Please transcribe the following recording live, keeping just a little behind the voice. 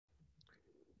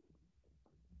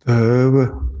तव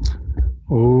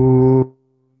ॐ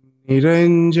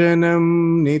निरञ्जनं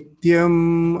नित्यम्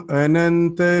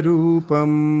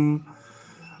अनन्तरूपं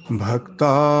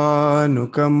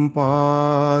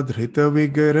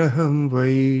भक्तानुकम्पाधृतविग्रहं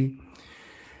वै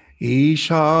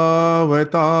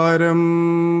ईशावतारं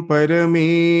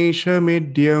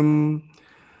परमेशमिड्यं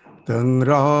तं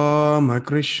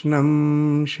रामकृष्णं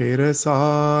शिरसा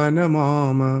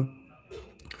नमाम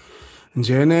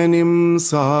जननीं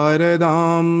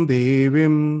शारदां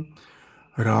देवीं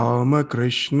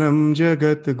रामकृष्णं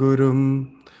जगद्गुरुं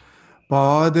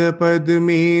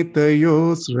पादपद्मे तयो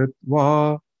श्रुत्वा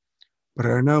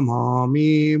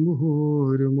प्रणमामि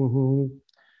मुहुर्मुहुः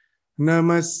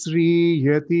नमः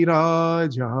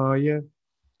श्रीयतिराजाय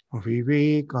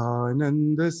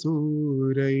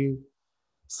विवेकानन्दसूरये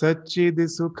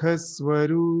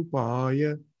सच्चिद्सुखस्वरूपाय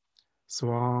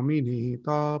स्वामिने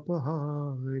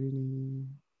तापहारिणे.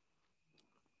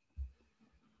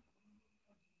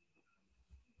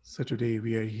 So today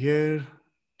we are here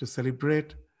to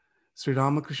celebrate Sri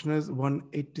Ramakrishna's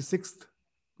 186th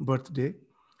birthday.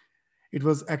 It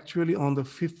was actually on the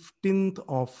 15th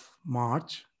of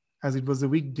March, as it was a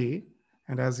weekday,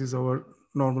 and as is our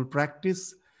normal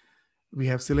practice, we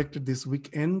have selected this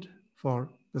weekend for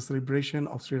the celebration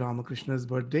of Sri Ramakrishna's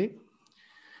birthday.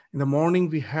 In the morning,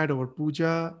 we had our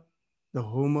puja, the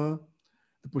homa,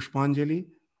 the Pushpanjali.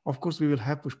 Of course, we will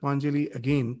have Pushpanjali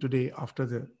again today after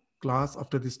the class,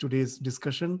 after today's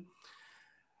discussion.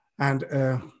 And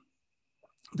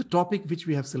the topic which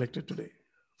we have selected today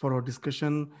for our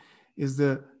discussion is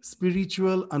the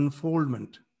spiritual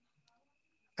unfoldment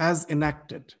as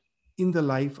enacted in the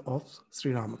life of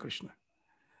Sri Ramakrishna.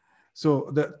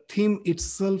 So the theme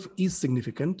itself is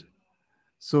significant.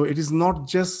 So it is not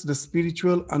just the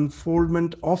spiritual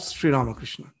unfoldment of Sri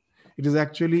Ramakrishna. It is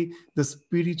actually the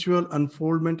spiritual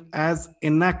unfoldment as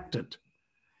enacted,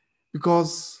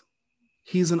 because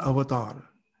he is an avatar.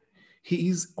 He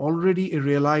is already a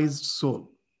realized soul.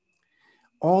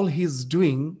 All he is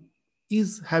doing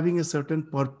is having a certain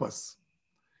purpose.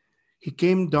 He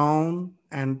came down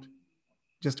and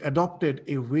just adopted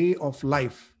a way of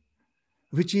life,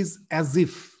 which is as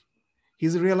if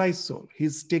he's a realized soul.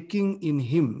 He's taking in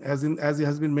him, as it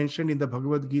has been mentioned in the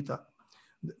Bhagavad Gita,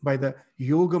 by the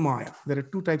Yoga Maya. There are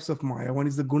two types of Maya. One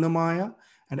is the Guna Maya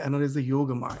and another is the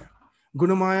Yoga Maya.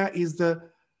 Guna Maya is the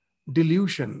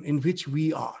delusion in which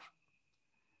we are.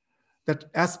 That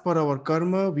as per our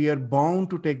karma, we are bound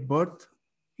to take birth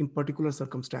in particular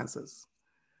circumstances.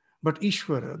 But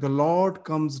Ishvara, the Lord,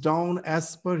 comes down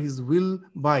as per his will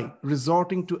by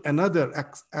resorting to another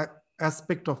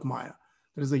aspect of Maya.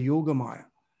 There is a Yoga Maya.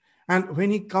 And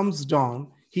when he comes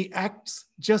down, he acts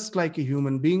just like a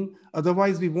human being.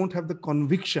 Otherwise, we won't have the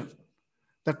conviction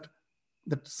that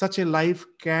such a life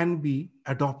can be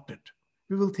adopted.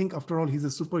 We will think, after all, he's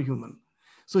a superhuman.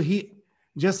 So he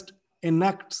just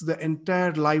enacts the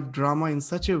entire life drama in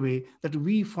such a way that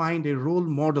we find a role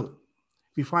model.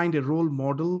 We find a role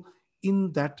model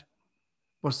in that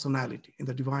personality, in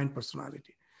the divine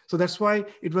personality. So that's why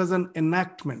it was an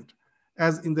enactment,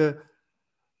 as in the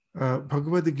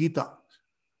Bhagavad Gita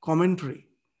commentary.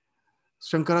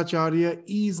 Shankaracharya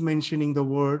is mentioning the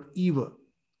word eva.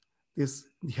 This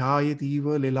dhyayat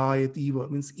eva, lilayat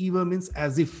eva means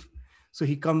as if. So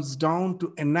he comes down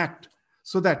to enact,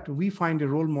 so that we find a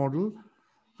role model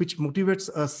which motivates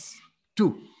us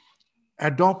to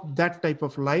adopt that type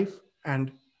of life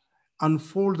and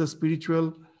unfold the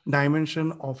spiritual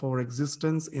dimension of our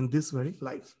existence in this very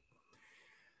life.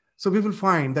 So we will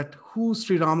find that who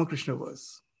Sri Ramakrishna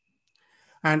was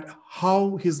and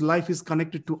how his life is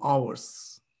connected to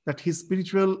ours, that his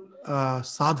spiritual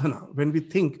sadhana, when we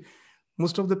think,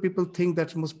 most of the people think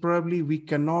that most probably we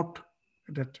cannot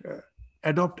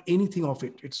adopt anything of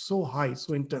it. It's so high,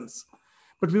 so intense.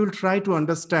 But we will try to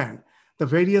understand the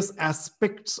various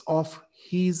aspects of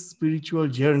his spiritual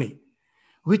journey,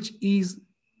 which is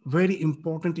very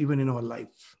important even in our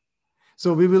life.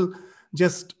 So we will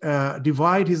just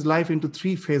divide his life into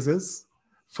three phases.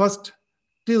 First,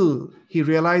 till he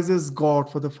realizes God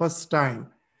for the first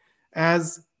time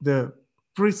as the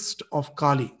priest of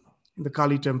Kali in the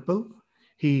Kali temple.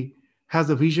 He has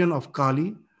a vision of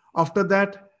Kali. After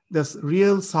that, this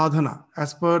real sadhana,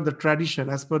 as per the tradition,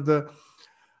 as per the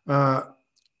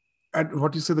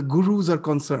the gurus are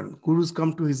concerned. Gurus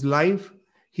come to his life.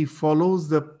 He follows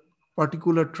the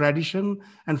particular tradition,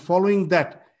 and following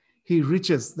that, he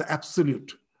reaches the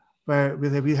absolute. Where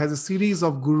he has a series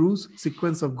of gurus,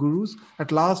 sequence of gurus.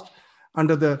 At last,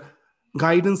 under the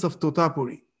guidance of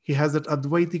Totapuri, he has that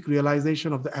Advaitic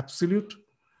realization of the absolute.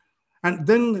 And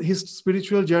then his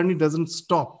spiritual journey doesn't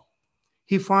stop.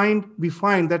 we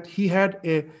find that he had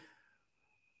a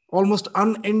almost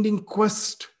unending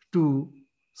quest to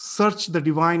search the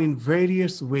divine in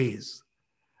various ways.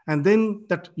 And then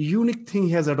that unique thing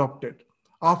he has adopted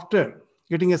after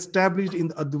getting established in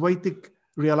the Advaitic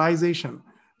realization,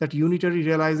 that unitary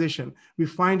realization, we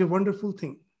find a wonderful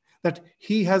thing that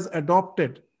he has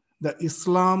adopted the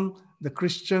Islam, the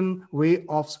Christian way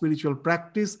of spiritual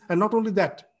practice. And not only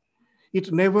that,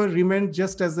 it never remained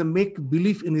just as a make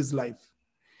belief in his life.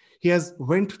 He has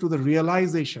went to the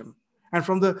realization, and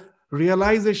from the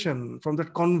realization, from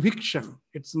that conviction,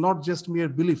 it's not just mere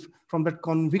belief, from that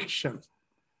conviction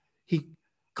he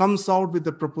comes out with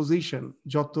the proposition,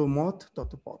 Joto Moth,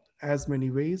 Tato Path. As many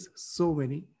ways, so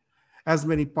many. As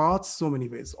many paths, so many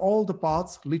ways. All the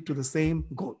paths lead to the same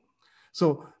goal.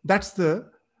 So that's the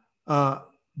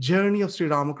journey of Sri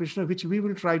Ramakrishna, which we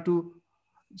will try to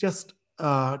just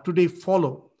today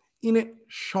follow in a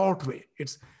short way.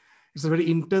 It's a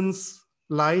very intense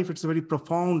life. It's a very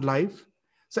profound life.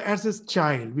 So as a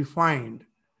child, we find,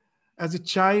 as a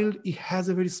child, he has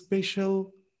a very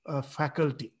special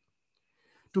faculty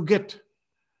to get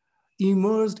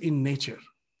immersed in nature,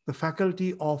 the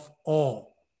faculty of awe,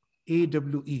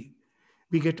 A-W-E.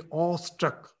 We get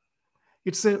awestruck.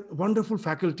 It's a wonderful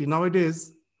faculty.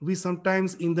 Nowadays, we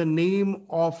sometimes, in the name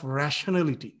of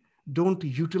rationality, don't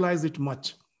utilize it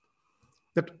much.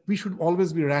 That we should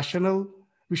always be rational.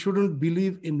 We shouldn't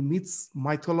believe in myths,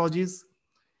 mythologies.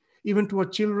 Even to our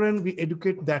children, we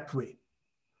educate that way.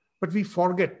 But we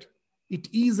forget it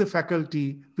is a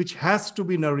faculty which has to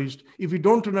be nourished. If we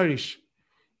don't nourish,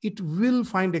 it will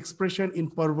find expression in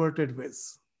perverted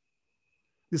ways.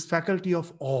 This faculty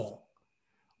of awe.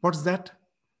 What's that?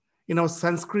 In our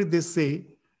Sanskrit, they say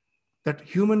that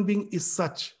human being is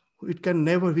such, we can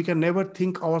never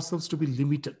think ourselves to be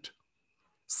limited.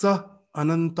 Sa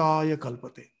anantaya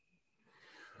kalpate.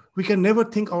 We can never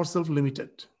think ourselves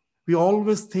limited. We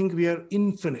always think we are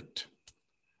infinite.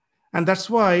 And that's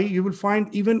why you will find,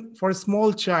 even for a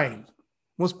small child,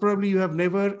 most probably you have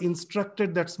never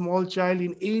instructed that small child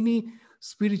in any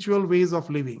spiritual ways of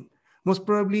living. Most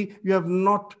probably you have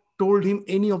not told him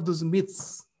any of those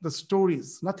myths, the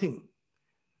stories, nothing.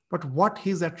 But what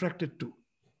he's attracted to.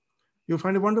 You'll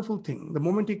find a wonderful thing. The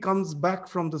moment he comes back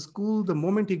from the school, the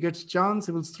moment he gets chance,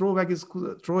 he will throw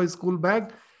his school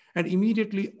bag, and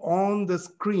immediately on the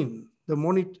screen, the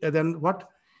monitor, then what?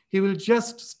 He will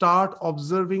just start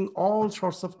observing all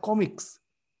sorts of comics.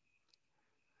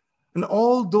 And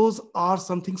all those are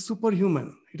something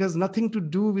superhuman. It has nothing to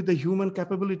do with the human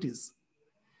capabilities.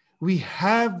 We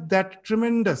have that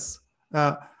tremendous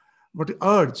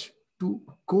urge to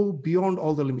go beyond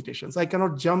all the limitations. I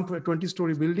cannot jump a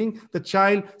 20-story building. The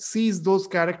child sees those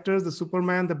characters, the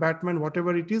Superman, the Batman,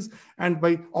 whatever it is, and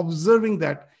by observing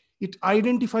that, it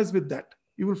identifies with that.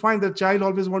 You will find the child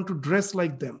always wants to dress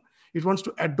like them. It wants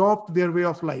to adopt their way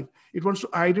of life. It wants to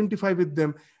identify with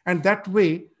them. And that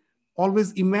way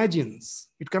always imagines.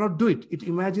 It cannot do it. It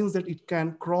imagines that it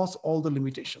can cross all the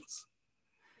limitations.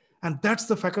 And that's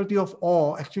the faculty of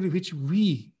awe, actually, which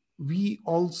we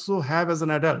also have as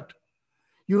an adult.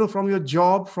 You know, from your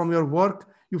job, from your work,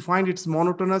 you find it's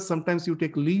monotonous. Sometimes you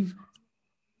take leave.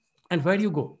 And where do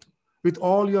you go? With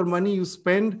all your money you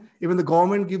spend, even the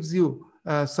government gives you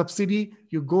subsidy,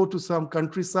 you go to some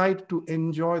countryside to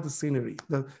enjoy the scenery,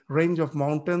 the range of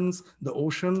mountains, the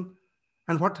ocean.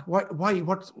 And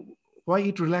why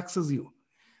it relaxes you?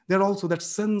 There also that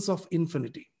sense of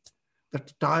infinity,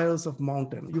 that tiles of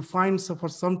mountain. You find, so for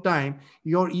some time,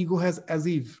 your ego has as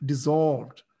if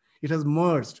dissolved. It has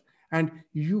merged, and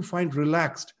you find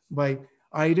relaxed by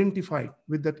identifying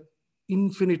with that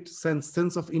infinite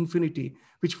sense of infinity,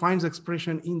 which finds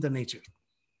expression in the nature.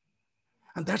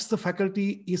 And that's the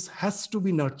faculty has to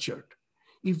be nurtured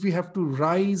if we have to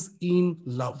rise in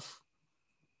love.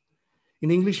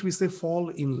 In English, we say fall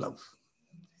in love.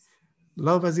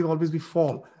 Love as if always be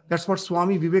fall. That's what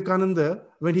Swami Vivekananda,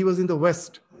 when he was in the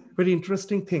West, very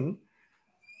interesting thing.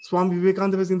 Swami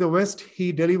Vivekananda was in the West.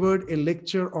 He delivered a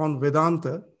lecture on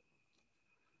Vedanta.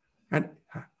 And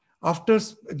after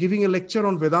giving a lecture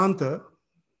on Vedanta,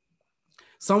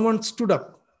 someone stood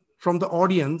up from the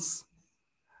audience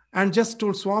and just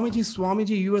told Swamiji,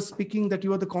 you are speaking that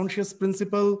you are the conscious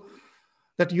principle,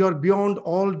 that you are beyond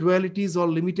all dualities or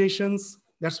limitations.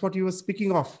 That's what you were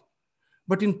speaking of.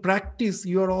 But in practice,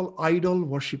 you are all idol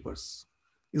worshippers,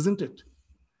 isn't it?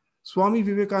 Swami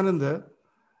Vivekananda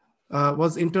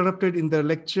was interrupted in the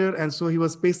lecture, and so he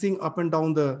was pacing up and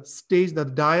down the stage, the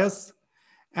dais,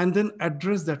 and then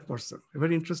addressed that person. A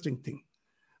very interesting thing.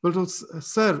 Well,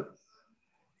 sir,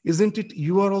 isn't it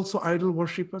you are also idol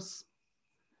worshippers?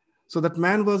 So that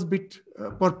man was a bit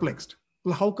perplexed.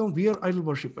 Well, how come we are idol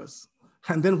worshippers?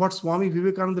 And then what Swami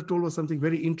Vivekananda told was something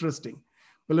very interesting.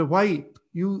 Well, why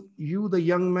you the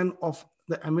young men of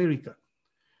the America,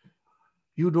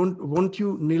 you don't want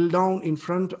you kneel down in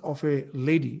front of a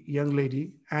lady, young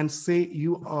lady, and say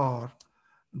you are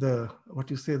the, what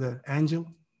you say, the angel.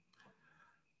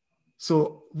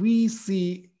 So we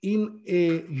see in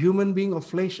a human being of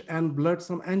flesh and blood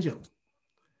some angel.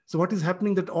 So what is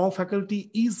happening, that all faculty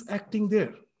is acting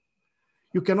there.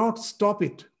 You cannot stop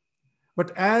it.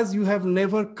 But as you have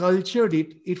never cultured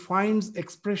it, it finds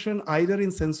expression either in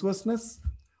sensuousness,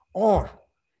 or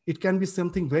it can be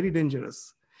something very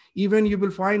dangerous. Even you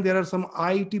will find there are some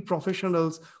IT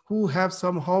professionals who have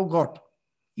somehow got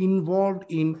involved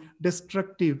in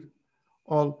destructive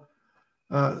all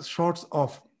sorts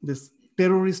of this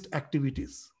terrorist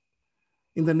activities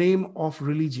in the name of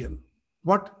religion.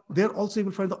 What there also you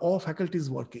will find the all faculties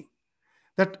working.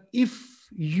 That if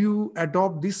you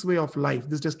adopt this way of life,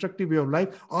 this destructive way of life,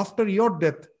 after your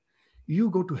death, you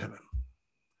go to heaven.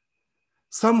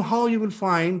 Somehow you will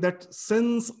find that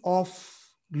sense of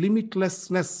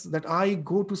limitlessness, that I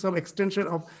go to some extension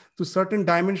of, to certain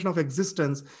dimension of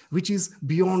existence, which is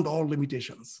beyond all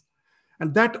limitations.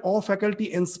 And that awe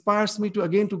faculty inspires me to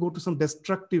again to go to some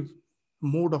destructive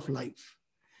mode of life.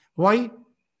 Why?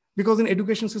 Because in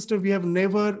education system, we have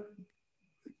never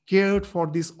cared for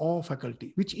this awe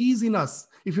faculty, which is in us.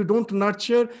 If you don't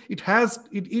nurture,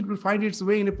 it will find its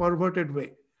way in a perverted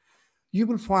way. You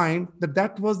will find that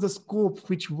that was the scope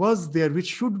which was there, which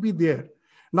should be there.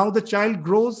 Now the child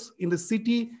grows in the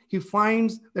city, he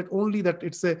finds that only that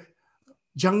it's a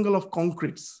jungle of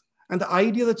concretes. And the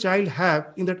idea the child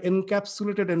have in that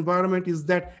encapsulated environment is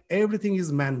that everything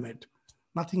is man-made,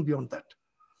 nothing beyond that.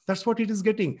 That's what it is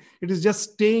getting. It is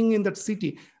just staying in that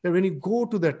city. That when you go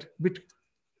to that bit,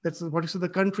 that's what is the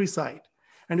countryside,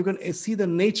 and you can see the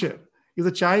nature. If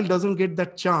the child doesn't get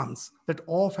that chance, that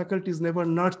awe faculty is never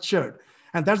nurtured.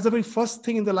 And that's the very first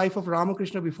thing in the life of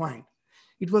Ramakrishna we find.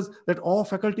 It was that awe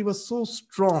faculty was so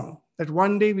strong that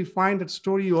one day we find that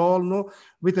story you all know,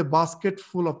 with a basket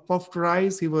full of puffed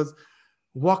rice, he was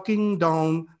walking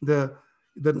down the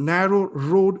narrow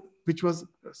road which was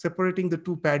separating the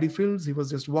two paddy fields. He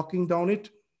was just walking down it.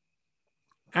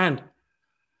 And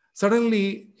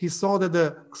suddenly he saw that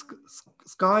the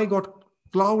sky got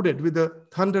clouded with the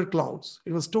thunder clouds.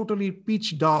 It was totally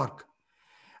pitch dark.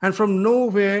 And from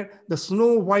nowhere, the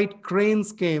snow white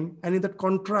cranes came. And in that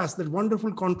contrast, that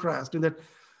wonderful contrast, in that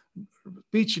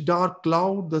pitch dark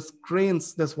cloud, the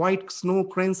cranes, this white snow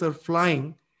cranes are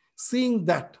flying. Seeing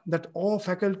that awe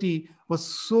faculty was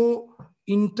so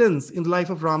intense in the life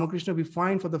of Ramakrishna, we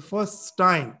find for the first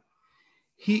time,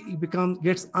 he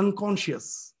gets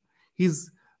unconscious.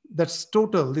 That's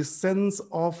total, this sense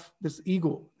of this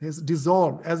ego is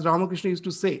dissolved. As Ramakrishna used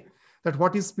to say, that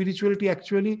what is spirituality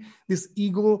actually? This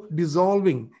ego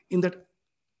dissolving in that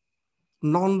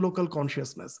non-local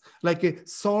consciousness, like a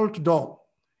salt doll.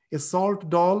 A salt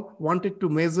doll wanted to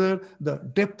measure the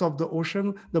depth of the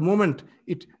ocean. The moment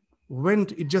it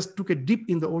just took a dip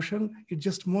in the ocean, it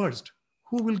just merged.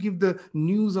 Who will give the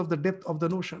news of the depth of the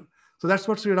ocean? So that's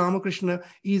what Sri Ramakrishna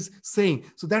is saying.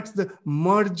 So that's the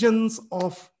mergence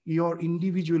of your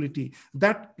individuality.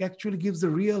 That actually gives the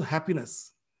real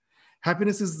happiness.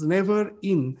 Happiness is never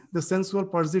in the sensual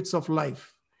pursuits of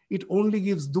life. It only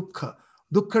gives dukkha.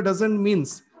 Dukkha doesn't mean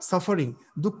suffering.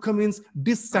 Dukkha means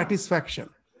dissatisfaction.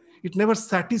 It never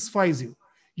satisfies you.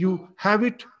 You have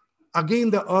it, again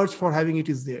the urge for having it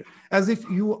is there. As if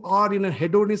you are in a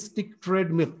hedonistic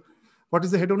treadmill. What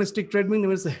is the hedonistic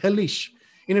treadmill? It's a hellish.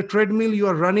 In a treadmill, you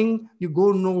are running, you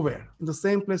go nowhere. In the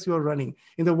same place you are running.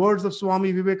 In the words of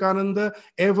Swami Vivekananda,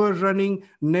 ever running,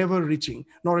 never reaching,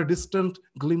 nor a distant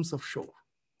glimpse of shore.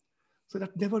 So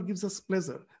that never gives us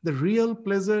pleasure. The real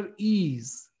pleasure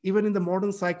is, even in the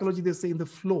modern psychology, they say in the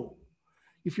flow.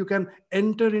 If you can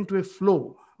enter into a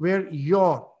flow where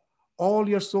all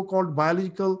your so-called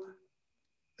biological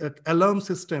alarm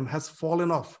system has fallen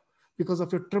off because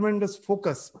of your tremendous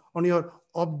focus on your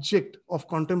object of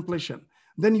contemplation,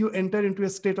 then you enter into a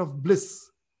state of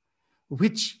bliss,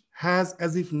 which has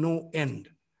as if no end.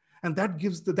 And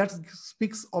that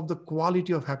speaks of the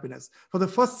quality of happiness. For the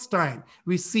first time,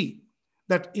 we see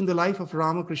that in the life of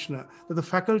Ramakrishna, that the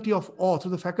faculty of awe,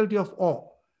 through the faculty of awe,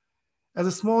 as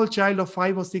a small child of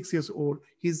 5 or 6 years old,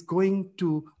 he's going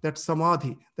to that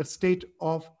samadhi, that state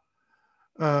of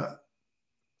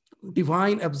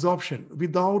divine absorption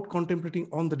without contemplating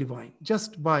on the divine,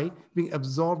 just by being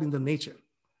absorbed in the nature.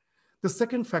 The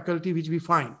second faculty which we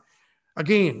find,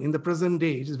 again, in the present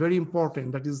day, it is very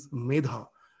important, that is medha,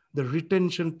 the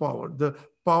retention power, the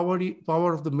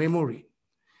power of the memory.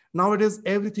 Nowadays,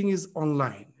 everything is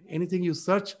online. Anything you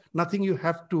search, nothing you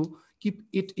have to keep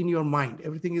it in your mind.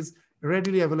 Everything is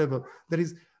readily available.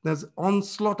 There's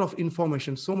onslaught of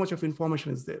information. So much of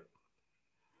information is there.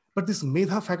 But this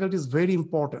Medha faculty is very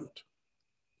important.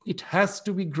 It has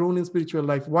to be grown in spiritual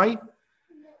life. Why?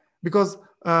 Because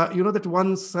you know that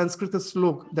one Sanskrit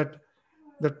slok that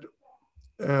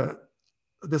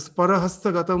this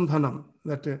parahastagatam dhanam,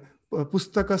 that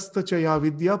pustakasta chaya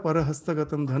vidya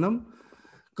parahastagatam dhanam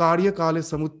karya kale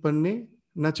samutpanne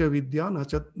nacha vidya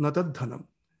natad dhanam.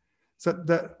 So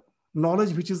the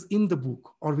knowledge which is in the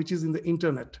book or which is in the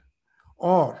internet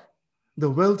or the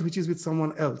wealth which is with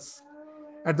someone else,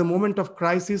 at the moment of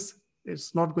crisis,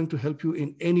 it's not going to help you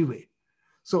in any way.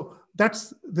 So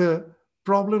that's the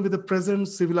problem with the present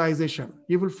civilization.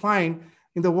 You will find,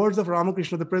 in the words of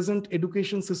Ramakrishna, the present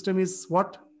education system is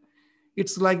what?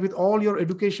 It's like with all your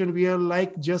education, we are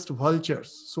like just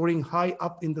vultures soaring high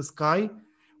up in the sky,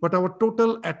 but our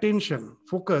total attention,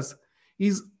 focus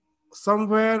is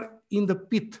somewhere in the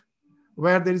pit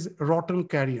where there is rotten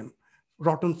carrion,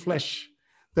 rotten flesh.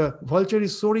 The vulture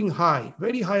is soaring high,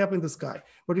 very high up in the sky,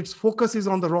 but its focus is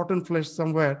on the rotten flesh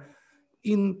somewhere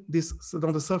on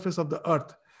the surface of the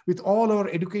earth. With all our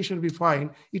education, we find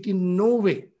it in no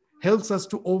way helps us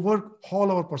to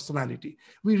overhaul our personality.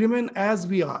 We remain as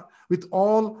we are with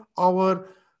all our,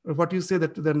 what you say,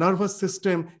 that the nervous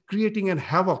system creating a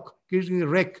havoc, creating a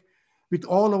wreck. With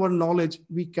all our knowledge,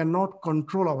 we cannot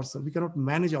control ourselves. We cannot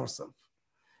manage ourselves.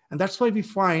 And that's why we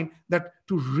find that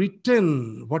to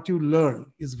retain what you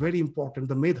learn is very important,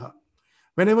 the Medha.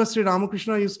 Whenever Sri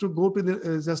Ramakrishna used to go to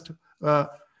the,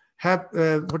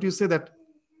 what you say, that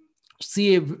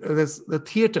see the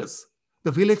theaters,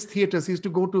 the village theaters, he used to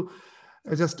go to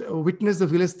just witness the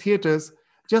village theaters,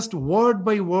 just word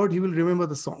by word, he will remember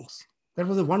the songs. That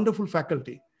was a wonderful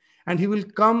faculty. And he will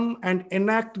come and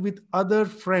enact with other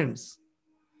friends,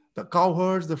 the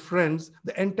cowherds, the friends,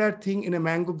 the entire thing in a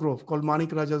mango grove called Manik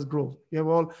Raja's Grove. You have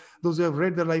all, those who have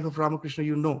read the life of Ramakrishna,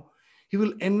 you know. He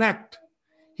will enact.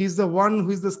 He's the one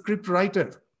who is the script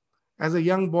writer as a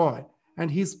young boy, and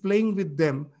he's playing with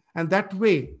them. And that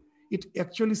way, it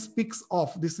actually speaks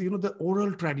of this, the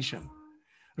oral tradition.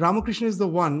 Ramakrishna is the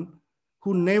one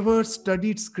who never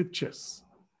studied scriptures.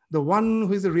 The one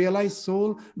who is a realized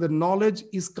soul, the knowledge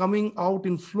is coming out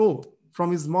in flow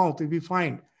from his mouth, if we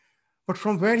find. But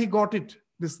from where he got it?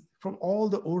 From all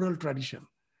the oral tradition.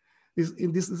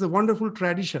 This is a wonderful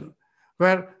tradition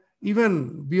where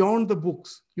even beyond the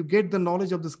books, you get the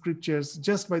knowledge of the scriptures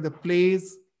just by the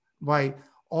plays, by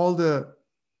all the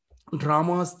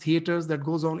dramas, theaters that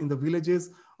goes on in the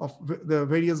villages of the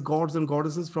various gods and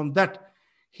goddesses. From that,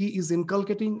 he is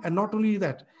inculcating, and not only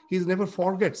that, he never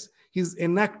forgets. He's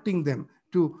enacting them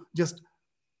to just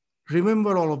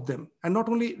remember all of them. And not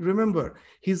only remember,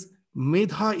 his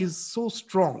Medha is so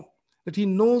strong that he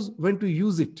knows when to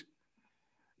use it.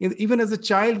 Even as a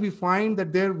child, we find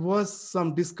that there was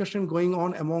some discussion going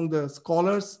on among the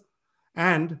scholars,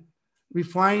 and we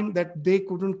find that they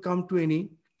couldn't come to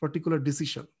any particular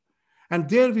decision. And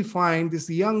there we find this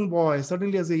young boy,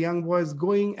 suddenly as a young boy, is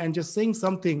going and just saying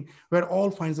something where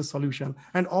all finds a solution,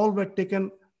 and all were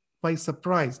taken by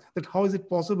surprise that how is it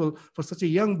possible for such a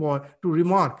young boy to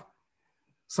remark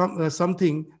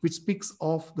something which speaks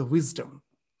of the wisdom.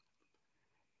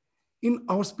 In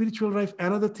our spiritual life,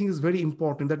 another thing is very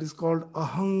important, that is called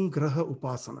Aham Graha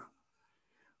Upasana.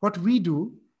 What we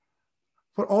do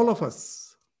for all of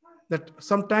us, that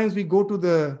sometimes we go to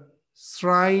the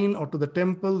shrine or to the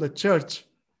temple, the church,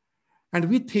 and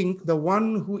we think the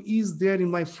one who is there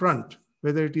in my front,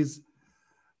 whether it is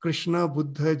Krishna,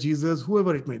 Buddha, Jesus,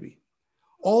 whoever it may be,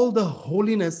 all the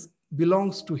holiness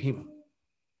belongs to him.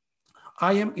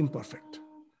 I am imperfect.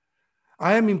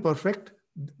 I am imperfect.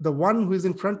 The one who is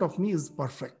in front of me is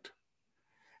perfect.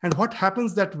 And what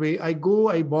happens that way? I go,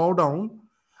 I bow down,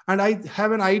 and I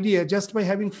have an idea, just by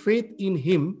having faith in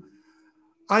him,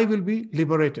 I will be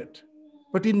liberated.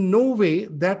 But in no way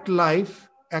that life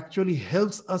actually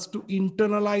helps us to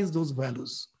internalize those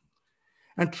values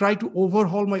and try to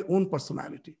overhaul my own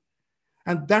personality.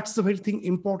 And that's the very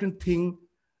important thing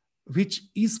which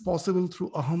is possible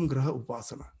through Aham Graha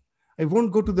Upasana. I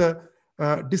won't go to the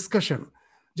discussion.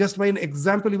 Just by an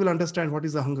example, you will understand what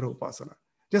is Aham Graha Upasana.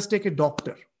 Just take a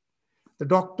doctor. The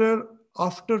doctor,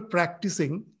 after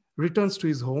practicing, returns to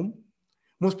his home.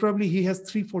 Most probably he has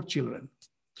 3-4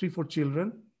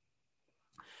 children.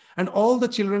 And all the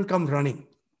children come running.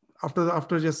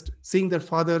 After just seeing their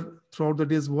father throughout the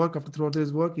day's work,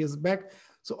 he is back.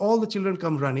 So all the children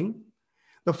come running.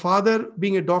 The father,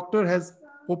 being a doctor, has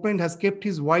kept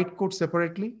his white coat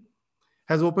separately,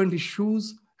 has opened his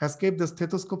shoes, has kept the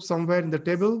stethoscope somewhere in the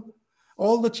table.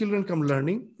 All the children come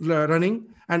running,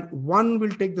 and one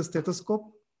will take the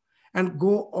stethoscope and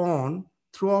go on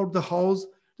throughout the house,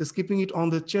 just keeping it on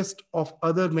the chest of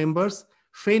other members,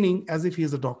 feigning as if he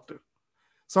is a doctor.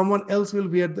 Someone else will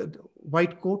wear the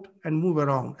white coat and move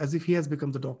around as if he has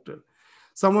become the doctor.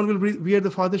 Someone will wear the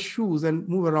father's shoes and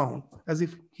move around as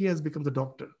if he has become the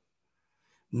doctor.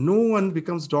 No one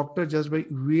becomes doctor just by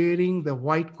wearing the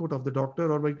white coat of the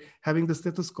doctor or by having the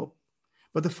stethoscope.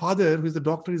 But the father, who is the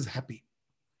doctor, is happy.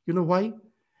 You know why?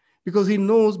 Because he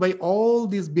knows by all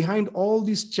these, behind all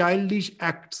these childish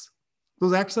acts,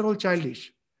 those acts are all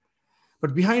childish.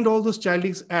 But behind all those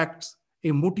childish acts,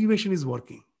 a motivation is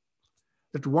working.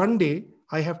 That one day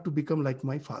I have to become like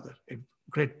my father, a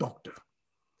great doctor.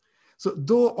 So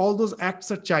though all those acts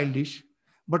are childish,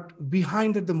 but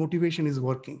behind that the motivation is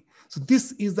working. So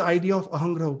this is the idea of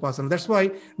Ahangraha Upasana. That's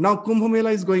why now Kumbh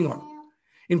Mela is going on.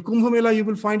 In Kumbh Mela, you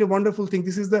will find a wonderful thing.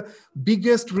 This is the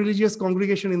biggest religious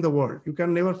congregation in the world. You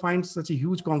can never find such a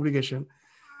huge congregation,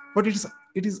 but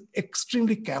it is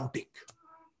extremely chaotic.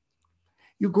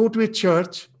 You go to a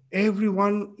church,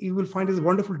 everyone, you will find a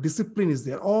wonderful discipline is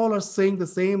there. All are saying the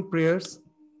same prayers.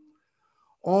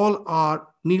 All are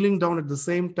kneeling down at the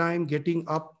same time, getting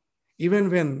up. Even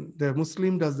when the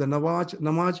Muslim does the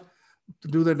namaz, to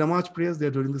do the namaz prayers,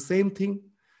 they're doing the same thing.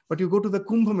 But you go to the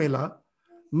Kumbh Mela,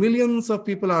 millions of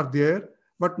people are there,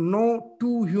 but no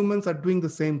two humans are doing the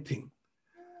same thing.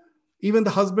 Even the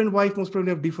husband, wife most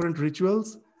probably have different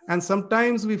rituals. And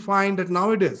sometimes we find that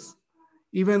nowadays,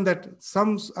 even that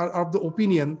some are of the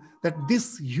opinion that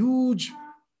this huge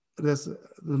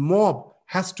mob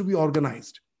has to be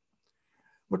organized.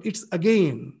 But it's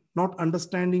again not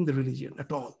understanding the religion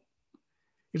at all.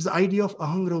 It's the idea of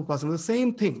Ahangraha Upasana, the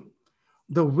same thing.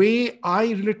 The way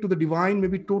I relate to the divine may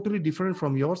be totally different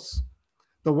from yours.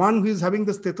 The one who is having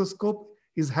the stethoscope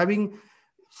is having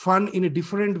fun in a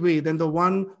different way than the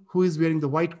one who is wearing the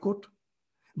white coat.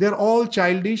 They're all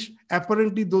childish.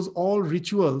 Apparently, those all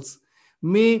rituals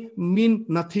may mean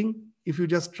nothing. If you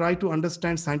just try to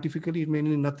understand scientifically, it may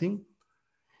mean nothing.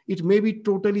 It may be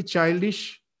totally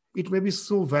childish. It may be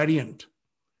so variant.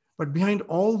 But behind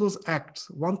all those acts,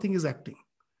 one thing is acting.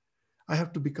 I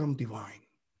have to become divine,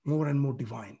 more and more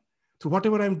divine. Through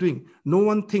whatever I'm doing, no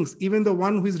one thinks, even the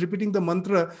one who is repeating the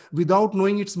mantra without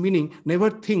knowing its meaning, never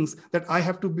thinks that I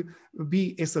have to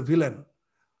be as a villain.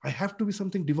 I have to be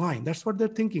something divine. That's what they're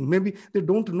thinking. Maybe they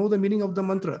don't know the meaning of the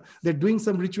mantra. They're doing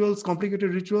some rituals,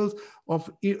 complicated rituals of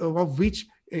which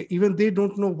even they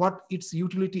don't know what its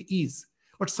utility is.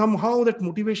 But somehow that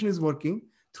motivation is working.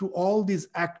 Through all these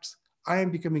acts, I am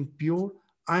becoming pure,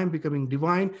 I am becoming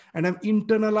divine, and I'm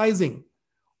internalizing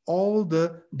all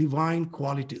the divine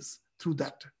qualities through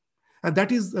that. And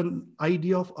that is an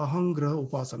idea of Ahangraha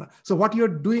Upasana. So what you're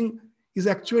doing is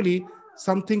actually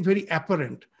something very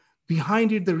apparent.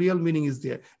 Behind it, the real meaning is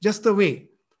there. Just the way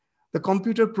the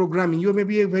computer programming, you may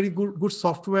be a very good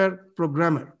software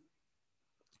programmer.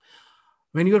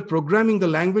 When you're programming the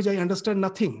language, I understand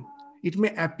nothing. It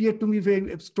may appear to me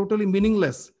it's totally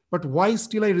meaningless, but why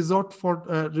still I resort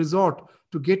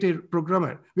to get a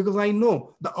programmer? Because I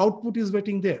know the output is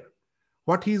waiting there.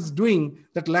 What he's doing,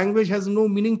 that language has no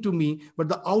meaning to me, but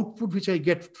the output which I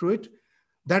get through it,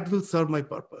 that will serve my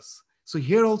purpose. So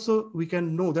here also we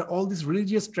can know that all these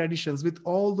religious traditions with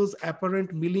all those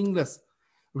apparent meaningless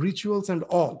rituals and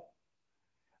all,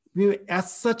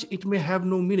 as such, it may have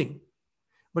no meaning.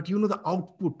 But you know the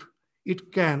output,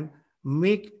 it can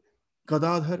make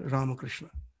Gadadhar Ramakrishna.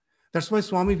 That's why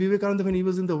Swami Vivekananda, when he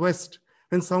was in the West,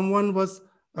 when someone was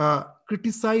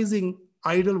criticizing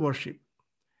idol worship,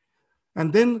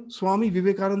 and then Swami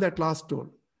Vivekananda at last told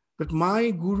that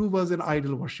my guru was an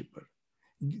idol worshipper.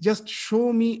 Just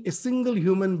show me a single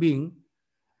human being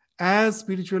as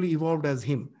spiritually evolved as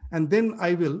him, and then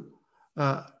I will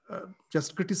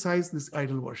just criticize this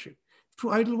idol worship.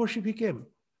 Through idol worship he came,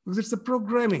 because it's a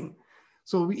programming.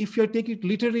 So if you take it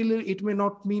literally, it may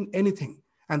not mean anything.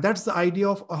 And that's the idea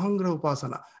of Ahangraha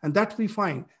Upasana. And that we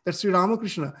find that Sri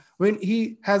Ramakrishna, when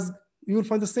he has, you will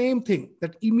find the same thing,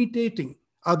 that imitating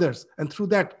others, and through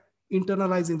that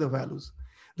internalizing the values.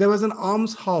 There was an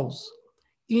almshouse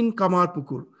in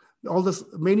Kamarpukur. All this,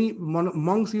 many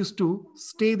monks used to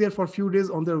stay there for a few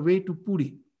days on their way to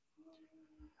Puri.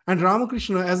 And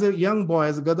Ramakrishna, as a young boy,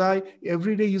 as a Gadai,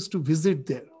 every day used to visit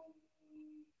there.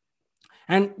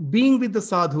 And being with the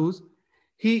sadhus,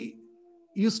 he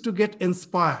used to get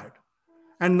inspired.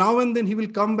 And now and then he will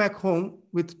come back home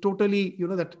with totally,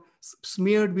 that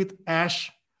smeared with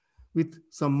ash, with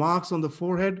some marks on the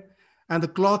forehead, and the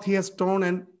cloth he has torn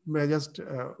and just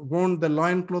worn the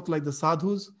loin cloth like the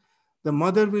sadhus. The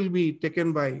mother will be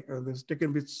taken by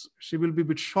she will be a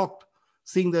bit shocked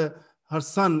seeing the her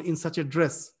son in such a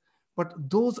dress. But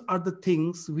those are the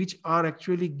things which are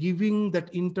actually giving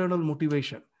that internal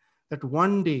motivation that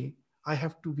one day I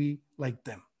have to be like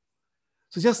them.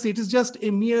 So just it is just a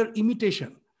mere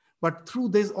imitation, but through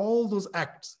this all those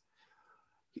acts,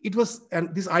 it was,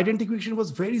 and this identification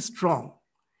was very strong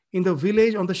in the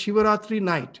village on the Shivaratri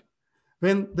night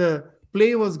when the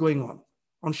play was going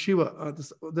on Shiva,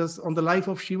 on the life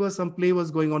of Shiva, some play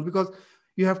was going on because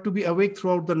you have to be awake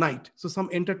throughout the night. So some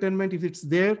entertainment, if it's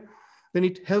there, then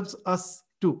it helps us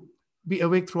to be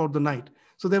awake throughout the night.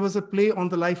 So there was a play on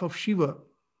the life of Shiva,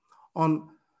 on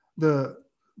the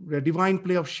divine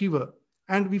play of Shiva.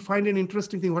 And we find an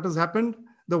interesting thing. What has happened?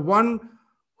 The one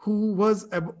who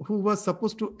was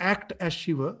supposed to act as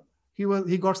Shiva,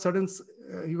 he got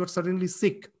suddenly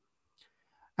sick.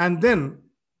 And then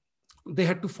they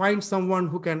had to find someone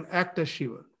who can act as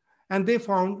Shiva. And they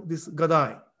found this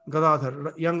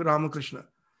Gadadhar, young Ramakrishna.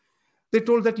 They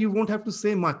told that you won't have to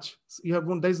say much.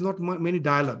 There is not many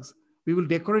dialogues. We will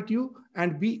decorate you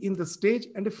and be in the stage,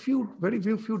 and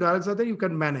very few dialogues are there, you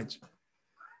can manage.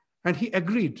 And he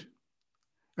agreed.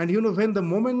 And when the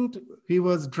moment he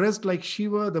was dressed like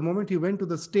Shiva, the moment he went to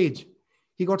the stage,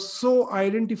 he got so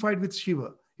identified with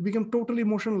Shiva, he became totally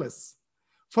motionless.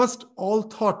 First, all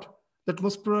thought that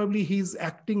most probably he's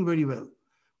acting very well.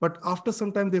 But after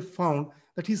some time, they found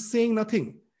that he's saying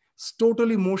nothing. He's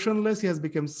totally motionless. He has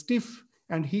become stiff,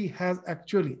 and he has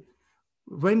actually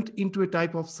went into a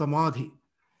type of samadhi.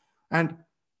 And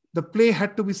the play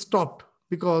had to be stopped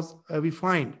because we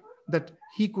find that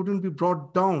he couldn't be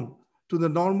brought down to the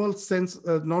normal sense,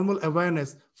 normal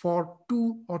awareness for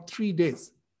 2 or 3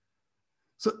 days.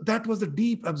 So that was the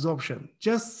deep absorption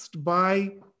just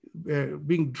by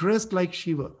being dressed like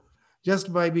Shiva,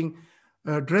 just by being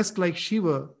dressed like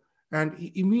Shiva,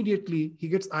 and immediately he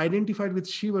gets identified with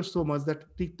Shiva so much that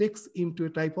he takes him to a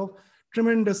type of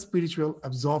tremendous spiritual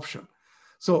absorption.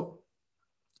 So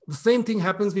the same thing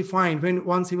happens, we find, when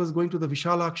once he was going to the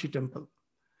Vishalakshi temple.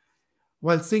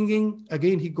 While singing,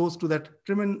 again, he goes to that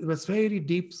tremendous, very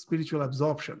deep spiritual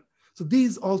absorption. So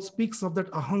these all speaks of that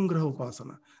ahangraha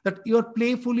upasana, that you are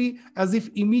playfully as if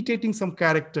imitating some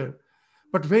character.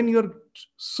 But when you're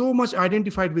so much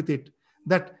identified with it,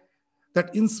 that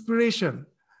inspiration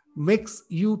makes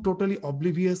you totally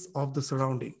oblivious of the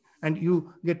surrounding, and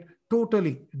you get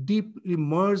totally deeply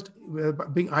immersed,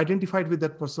 being identified with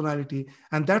that personality.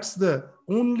 And that's the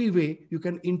only way you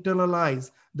can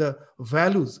internalize the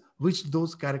values which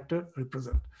those characters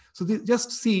represent. So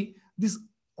just see this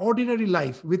ordinary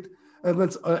life with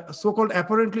a so-called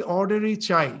apparently ordinary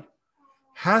child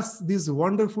has these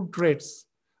wonderful traits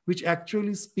which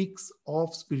actually speaks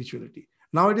of spirituality.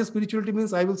 Nowadays, spirituality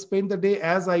means I will spend the day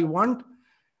as I want,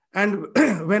 and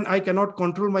when I cannot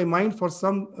control my mind for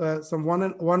some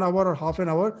 1 hour or half an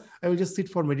hour, I will just sit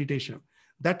for meditation.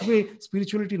 That way,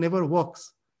 spirituality never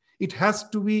works. It has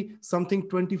to be something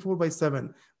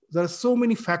 24/7. There are so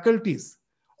many faculties.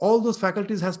 All those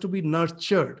faculties has to be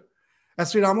nurtured.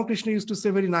 As Sri Ramakrishna used to say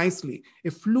very nicely,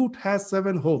 a flute has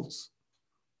 7 holes.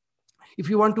 If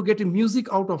you want to get a music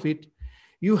out of it,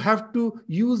 you have to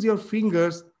use your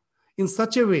fingers in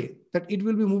such a way that it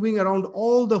will be moving around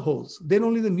all the holes. Then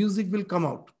only the music will come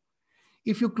out.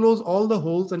 If you close all the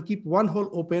holes and keep one hole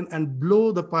open and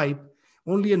blow the pipe,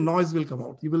 only a noise will come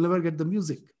out. You will never get the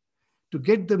music. To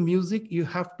get the music, you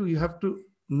have to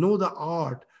know the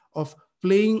art of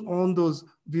playing on those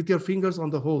with your fingers on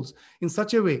the holes in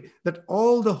such a way that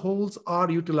all the holes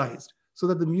are utilized so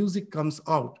that the music comes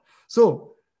out.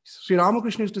 So Sri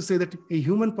Ramakrishna used to say that a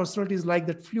human personality is like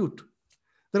that flute.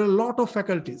 There are a lot of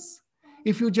faculties.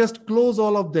 If you just close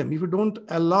all of them, if you don't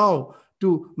allow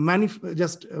to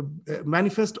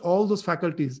manifest all those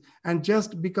faculties and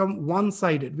just become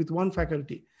one-sided with one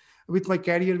faculty, with my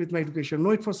career, with my education,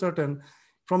 know it for certain,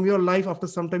 from your life after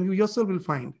some time, you yourself will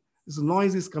find this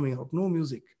noise is coming out, no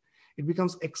music. It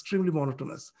becomes extremely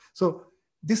monotonous. So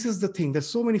this is the thing. There's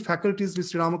so many faculties which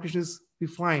Sri Ramakrishna we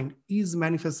find is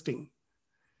manifesting.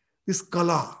 This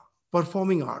kala,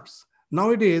 performing arts.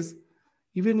 Nowadays,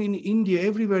 even in India,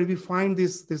 everywhere we find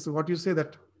this what you say,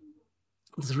 that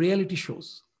this reality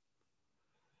shows.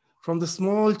 From the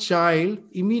small child,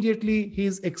 immediately he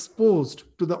is exposed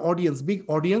to the audience, big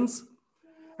audience,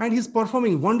 and he's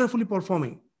performing, wonderfully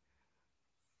performing.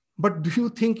 But do you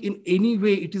think in any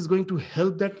way it is going to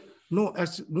help that? No,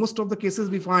 as most of the cases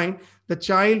we find, the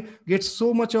child gets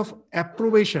so much of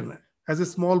approbation as a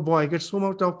small boy, gets so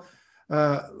much of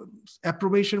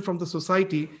approbation from the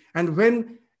society. And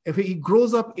when if he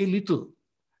grows up a little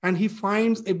and he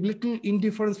finds a little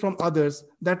indifference from others,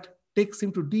 that takes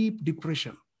him to deep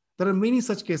depression. There are many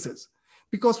such cases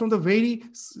because from the very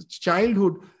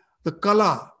childhood, the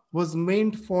kala was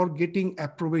meant for getting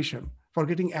approbation, for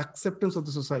getting acceptance of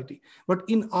the society. But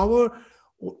in our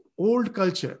old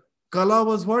culture, kala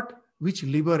was what? Which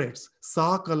liberates.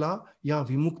 Sa kala ya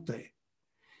vimuktaye.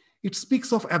 It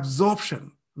speaks of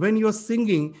absorption. When you are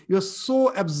singing, you are so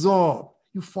absorbed,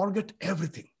 you forget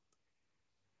everything.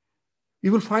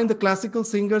 You will find the classical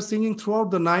singer singing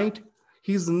throughout the night.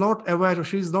 He is not aware, or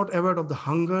she is not aware of the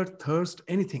hunger, thirst,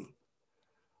 anything.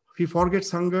 He forgets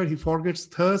hunger, he forgets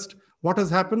thirst. What has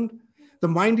happened? The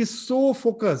mind is so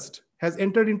focused, has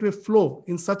entered into a flow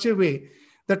in such a way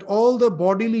that all the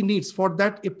bodily needs, for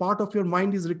that a part of your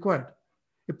mind is required.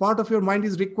 A part of your mind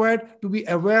is required to be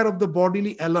aware of the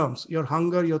bodily alarms, your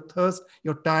hunger, your thirst,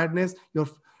 your tiredness, your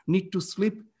need to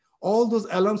sleep. All those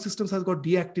alarm systems has got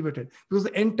deactivated because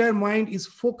the entire mind is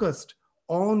focused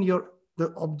on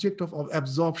the object of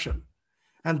absorption.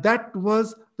 And that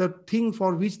was the thing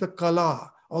for which the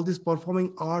kala, all these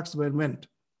performing arts were meant.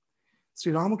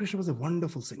 Sri Ramakrishna was a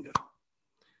wonderful singer.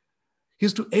 He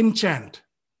used to enchant.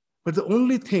 But the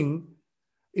only thing,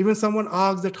 even someone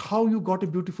asked that how you got a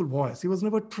beautiful voice. He was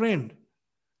never trained.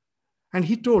 And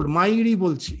he told, Mairi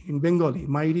Bolchi in Bengali.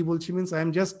 Mairi Bolchi means I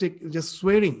am just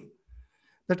swearing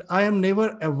that I am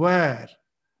never aware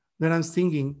when I'm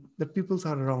singing that people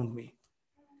are around me.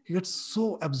 He gets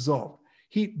so absorbed.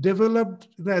 He developed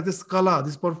this kala,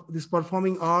 this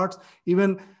performing arts,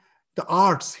 even the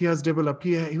arts he has developed.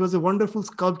 He was a wonderful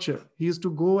sculptor. He used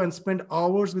to go and spend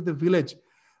hours with the village.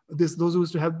 Those who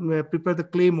used to have prepare the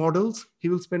clay models, he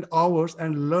will spend hours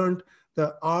and learned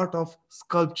the art of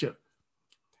sculpture.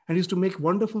 And he used to make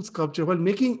wonderful sculpture. While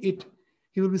making it,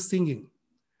 he will be singing.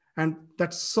 And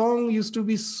that song used to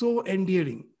be so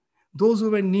endearing. Those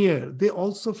who were near, they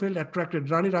also felt attracted.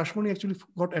 Rani Rashmani actually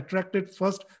got attracted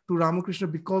first to Ramakrishna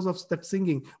because of that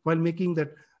singing while making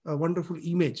that wonderful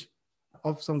image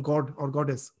of some god or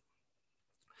goddess.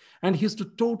 And he used to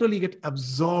totally get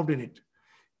absorbed in it,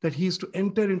 that he used to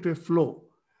enter into a flow.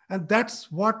 And that's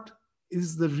what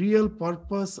is the real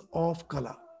purpose of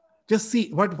kala. Just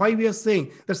see why we are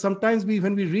saying that sometimes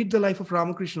when we read the life of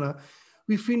Ramakrishna,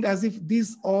 we feel as if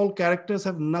these all characters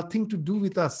have nothing to do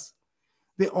with us.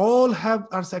 They all are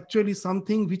actually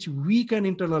something which we can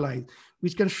internalize,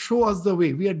 which can show us the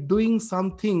way. We are doing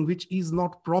something which is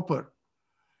not proper.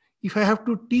 If I have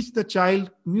to teach the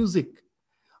child music,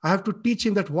 I have to teach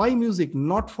him that why music?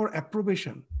 Not for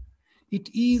approbation. It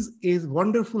is a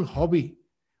wonderful hobby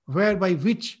whereby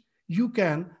which you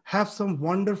can have some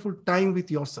wonderful time with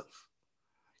yourself.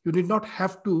 You need not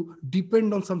have to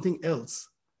depend on something else.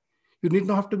 You need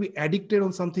not have to be addicted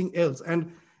on something else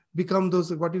and become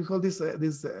those, what you call this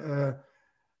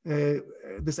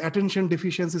attention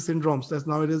deficiency syndromes. That's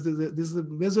nowadays, this is a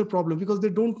major problem because they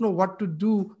don't know what to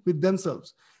do with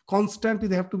themselves. Constantly,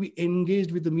 they have to be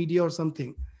engaged with the media or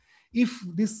something. If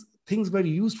these things were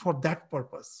used for that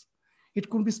purpose, it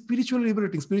could be spiritually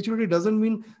liberating. Spirituality doesn't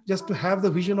mean just to have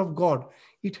the vision of God.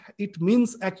 It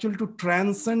means actually to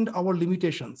transcend our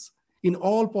limitations in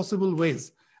all possible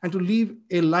ways and to live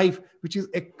a life which is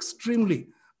extremely,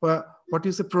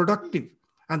 productive.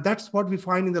 And that's what we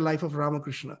find in the life of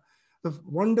Ramakrishna, the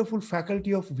wonderful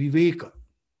faculty of viveka.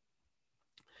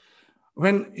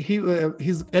 When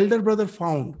his elder brother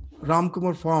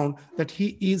Ramkumar found that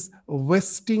he is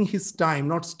wasting his time,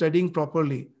 not studying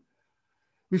properly,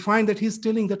 we find that he's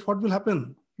telling that what will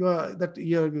happen?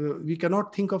 We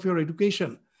cannot think of your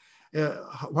education.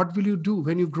 What will you do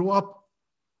when you grow up?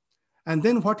 And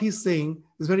then what he's saying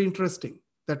is very interesting,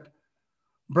 that,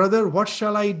 brother, what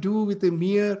shall I do with a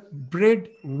mere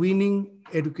bread-winning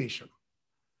education?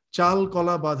 Chal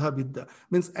kola badha vidya.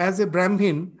 Means as a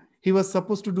Brahmin, he was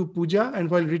supposed to do puja, and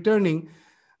while returning,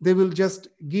 they will just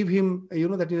give him,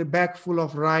 that in a bag full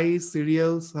of rice,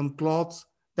 cereals, some cloths.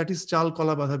 That is chal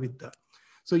kola badha vidya.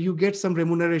 So you get some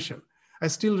remuneration. I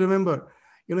still remember,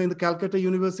 in the Calcutta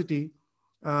University,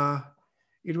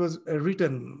 it was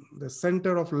written, the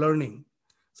Center of Learning.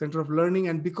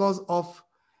 And because of,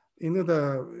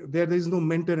 there is no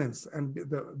maintenance, and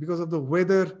because of the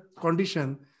weather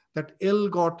condition, that L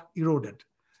got eroded.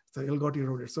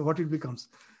 So what it becomes?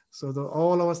 So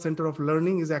all our Center of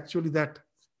Learning is actually that.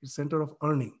 It's center of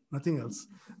earning, nothing else.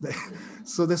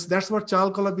 So that's what Chal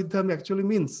Kola Vidya actually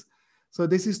means. So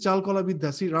this is Chal Kola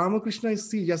Vidya. See, Ramakrishna is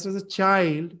just as a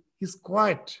child, he's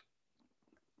quiet,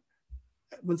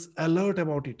 means alert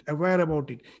about it, aware about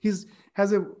it. He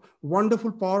has a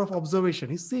wonderful power of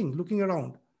observation. He's seeing, looking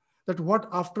around, that what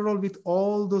after all, with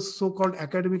all those so-called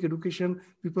academic education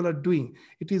people are doing,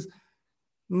 it is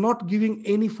not giving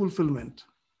any fulfillment.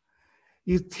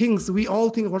 We all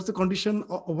think, what's the condition,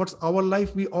 what's our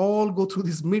life? We all go through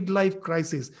this midlife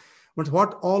crisis. But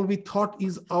what all we thought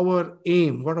is our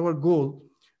aim, what our goal,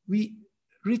 we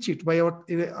reach it by our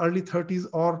early 30s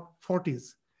or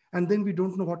 40s. And then we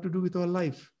don't know what to do with our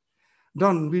life.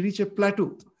 Done, we reach a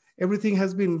plateau. Everything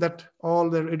has been that, all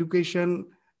their education,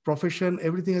 profession,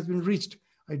 everything has been reached.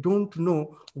 I don't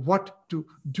know what to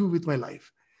do with my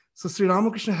life. So Sri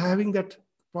Ramakrishna having that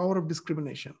power of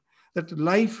discrimination, that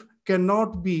life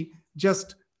cannot be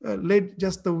just led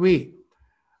just the way,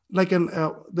 like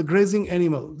the grazing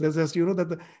animal. There's just, that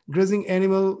the grazing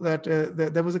animal, that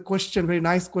there was a question, very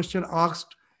nice question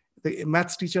asked. The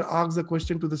maths teacher asked the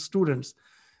question to the students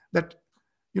that,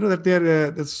 that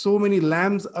there's so many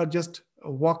lambs are just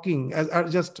walking, are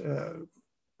just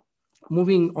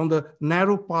moving on the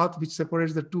narrow path which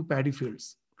separates the two paddy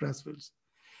fields, grass fields.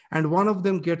 And one of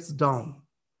them gets down.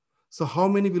 So how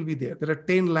many will be there? There are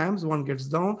 10 lambs, one gets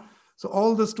down. So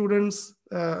all the students,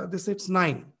 they say it's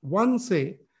 9. One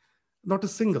say, not a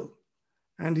single.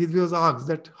 And he was asked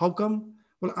that, how come?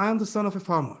 Well, I am the son of a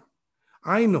farmer.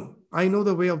 I know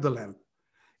the way of the lamb.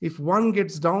 If one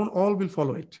gets down, all will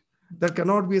follow it. There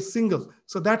cannot be a single.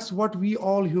 So that's what we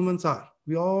all humans are.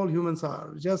 We all humans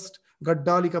are just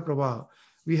Gaddalika Prabha.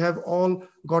 We have all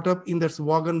got up in this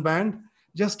wagon band,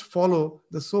 just follow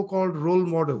the so-called role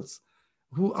models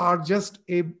who are just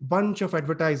a bunch of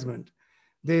advertisement.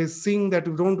 They sing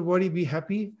that don't worry, be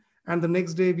happy. And the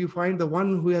next day we find the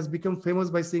one who has become famous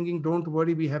by singing don't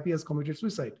worry, be happy has committed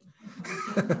suicide.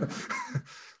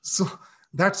 So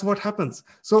that's what happens.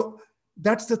 So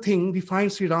that's the thing. We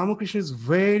find Sri Ramakrishna is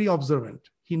very observant.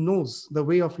 He knows the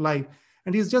way of life.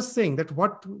 And he's just saying that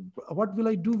what will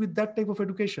I do with that type of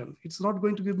education? It's not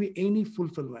going to give me any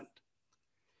fulfillment.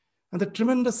 And the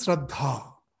tremendous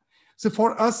Shraddha. So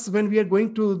for us, when we are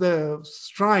going to the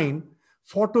shrine,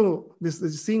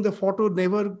 seeing the photo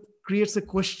never creates a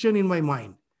question in my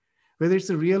mind, whether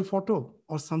it's a real photo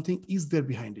or something is there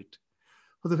behind it.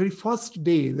 For the very first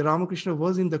day, the Ramakrishna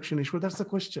was in Dakshineshwar, that's the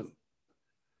question.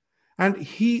 And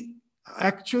he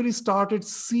actually started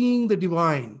seeing the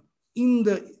divine in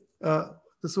the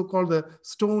so-called the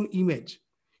stone image.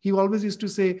 He always used to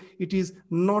say, it is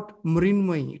not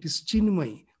Mrinmayi, it is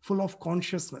Chinmayi, full of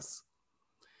consciousness.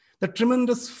 The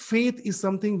tremendous faith is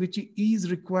something which is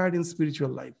required in spiritual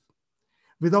life.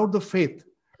 Without the faith,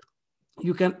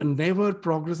 you can never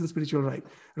progress in spiritual life.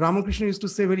 Ramakrishna used to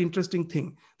say a very interesting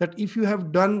thing, that if you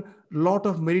have done a lot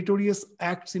of meritorious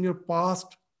acts in your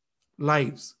past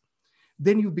lives,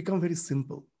 then you become very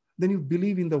simple. Then you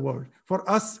believe in the world. For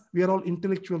us, we are all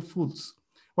intellectual fools.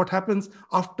 What happens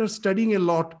after studying a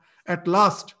lot, at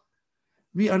last,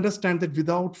 we understand that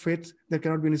without faith, there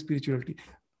cannot be any spirituality.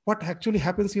 What actually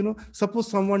happens, suppose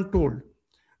someone told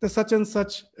that such and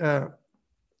such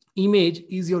image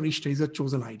is your Ishta, is your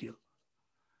chosen ideal.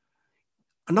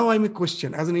 And now I may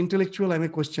question, as an intellectual, I may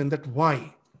question that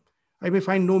why? I may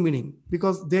find no meaning,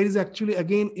 because there is actually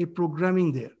again a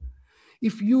programming there.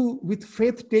 If you, with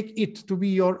faith, take it to be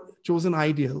your chosen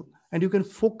ideal, and you can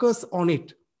focus on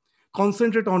it,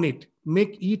 concentrate on it,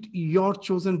 make it your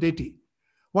chosen deity,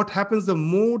 what happens the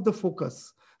more the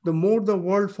focus, the more the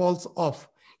world falls off.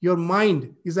 Your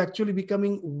mind is actually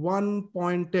becoming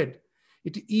one-pointed.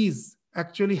 It is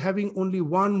actually having only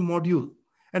one module.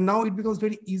 And now it becomes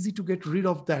very easy to get rid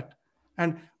of that.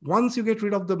 And once you get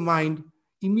rid of the mind,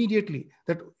 immediately,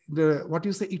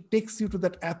 it takes you to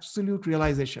that absolute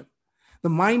realization. The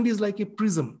mind is like a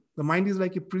prism. The mind is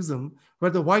like a prism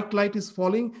where the white light is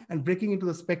falling and breaking into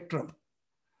the spectrum.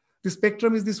 The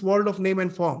spectrum is this world of name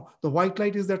and form. The white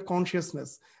light is that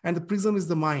consciousness, and the prism is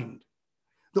the mind.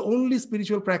 The only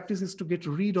spiritual practice is to get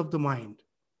rid of the mind.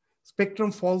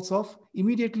 Spectrum falls off.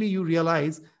 Immediately you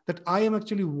realize that I am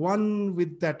actually one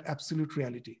with that absolute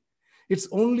reality. It's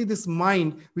only this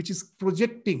mind which is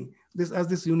projecting this as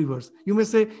this universe. You may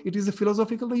say it is a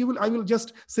philosophical. No, I will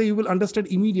just say you will understand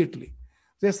immediately.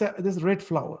 There's red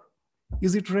flower.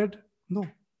 Is it red? No.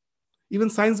 Even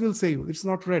science will say you it's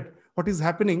not red. What is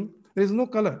happening? There is no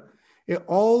color.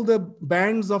 All the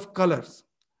bands of colors,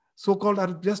 so-called, are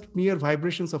just mere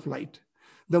vibrations of light.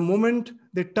 The moment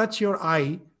they touch your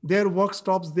eye, their work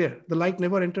stops there. The light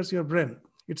never enters your brain.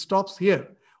 It stops here.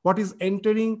 What is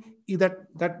entering is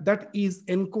that is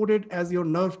encoded as your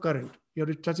nerve current.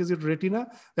 It touches your retina,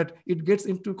 that it gets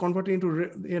converted into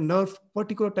a nerve,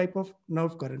 particular type of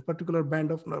nerve current, particular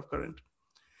band of nerve current.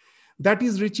 That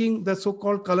is reaching the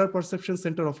so-called color perception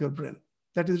center of your brain.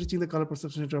 That is reaching the color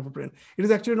perception center of your brain. It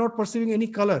is actually not perceiving any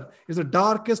color. It's the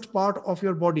darkest part of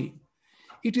your body.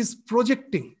 It is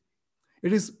projecting.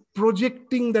 It is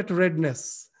projecting that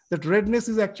redness. That redness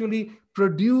is actually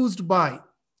produced by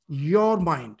your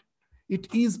mind. It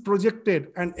is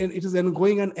projected and it is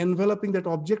going and enveloping that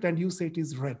object, and you say it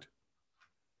is red.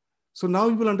 So now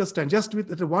you will understand, just with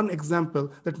that one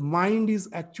example, that mind is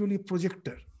actually a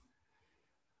projector.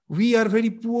 We are very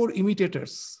poor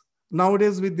imitators.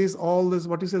 Nowadays, with this, all this,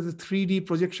 what you say, the 3D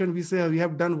projection, we say we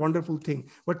have done wonderful thing.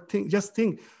 But just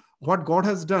think what God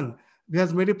has done. He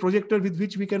has made a projector with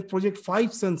which we can project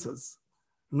 5 senses,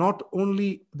 not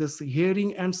only this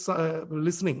hearing and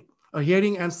listening,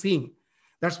 hearing and seeing.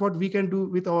 That's what we can do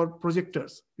with our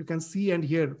projectors. You can see and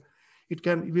hear. It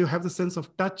can, you have the sense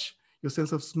of touch, your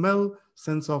sense of smell,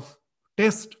 sense of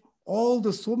taste. All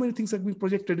the so many things have been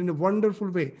projected in a wonderful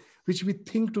way, which we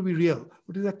think to be real,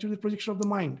 but it is actually a projection of the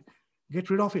mind. Get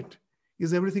rid of it.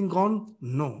 Is everything gone?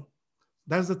 No.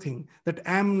 That's the thing. That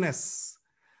amness,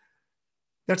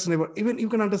 that's never, even you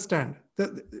can understand that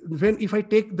when, if I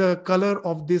take the color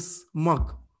of this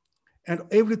mug and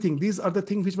everything, these are the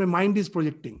things which my mind is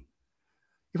projecting.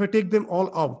 If I take them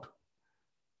all out,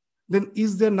 then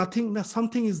is there nothing?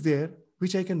 Something is there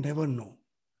which I can never know,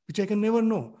 which I can never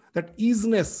know. That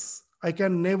isness, I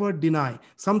can never deny.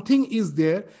 Something is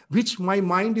there which my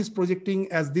mind is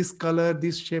projecting as this color,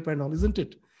 this shape and all, isn't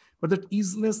it? But that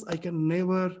isness, I can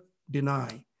never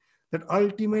deny. That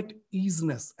ultimate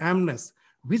isness, amness,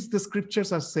 which the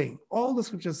scriptures are saying, all the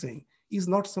scriptures saying, is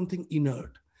not something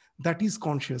inert. That is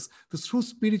conscious. The through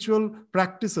spiritual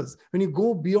practices, when you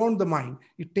go beyond the mind,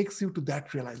 it takes you to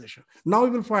that realization. Now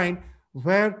you will find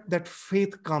where that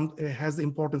faith comes, has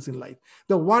importance in life.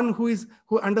 The one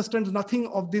who understands nothing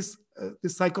of this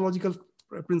psychological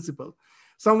principle.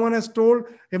 Someone has told,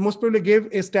 most probably gave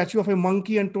a statue of a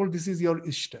monkey and told, this is your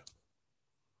Ishta.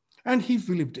 And he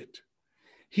believed it.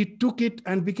 He took it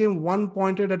and became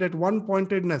one-pointed, and that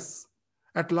one-pointedness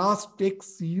at last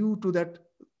takes you to that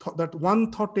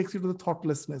one thought takes you to the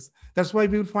thoughtlessness. That's why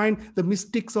we will find the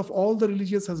mystics of all the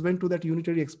religions has went to that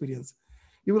unitary experience.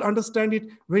 You will understand it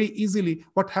very easily.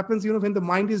 What happens, when the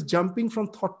mind is jumping from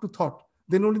thought to thought,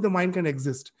 then only the mind can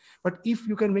exist. But if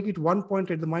you can make it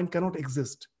one-pointed, the mind cannot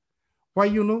exist. Why,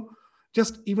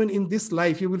 just even in this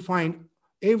life, you will find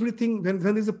everything, when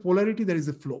there is a polarity, there is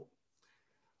a flow.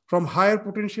 From higher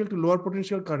potential to lower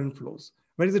potential, current flows.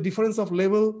 When there is a difference of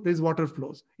level, there is water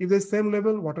flows. If there is same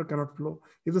level, water cannot flow.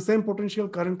 If the same potential,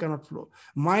 current cannot flow.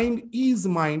 Mind is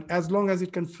mind as long as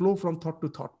it can flow from thought to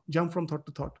thought, jump from thought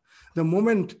to thought. The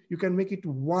moment you can make it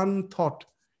one thought,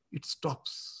 it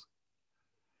stops.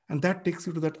 And that takes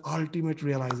you to that ultimate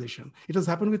realization. It has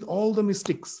happened with all the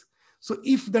mystics. So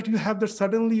if that you have that,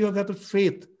 suddenly you have that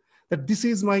faith that this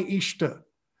is my Ishta,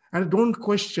 and don't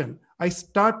question. I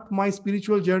start my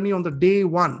spiritual journey on the day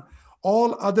one.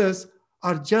 All others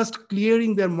are just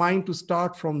clearing their mind to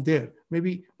start from there.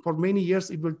 Maybe for many years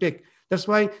it will take. That's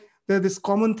why there's this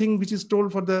common thing which is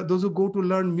told for those who go to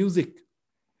learn music.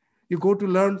 You go to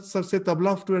learn, say,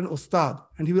 tabla to an ustad,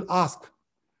 and he will ask,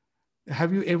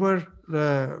 have you ever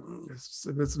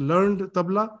learned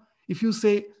tabla? If you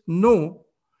say no,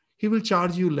 he will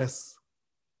charge you less.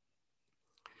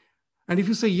 And if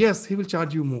you say yes, he will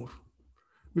charge you more.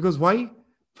 Because why?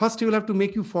 First, he will have to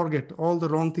make you forget all the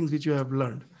wrong things which you have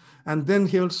learned. And then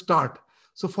he will start.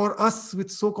 So for us,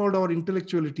 with so-called our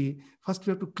intellectuality, first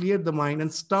we have to clear the mind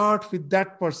and start with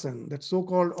that person, that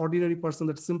so-called ordinary person,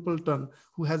 that simpleton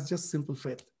who has just simple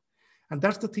faith. And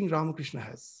that's the thing Ramakrishna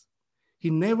has. He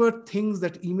never thinks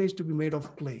that image to be made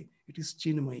of clay. It is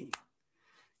Chinmayi.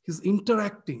 He's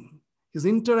interacting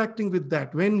with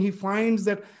that. When he finds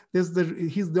that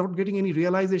he's not getting any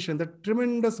realization, that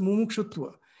tremendous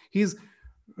mumukshutva, he's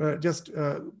just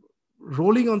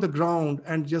rolling on the ground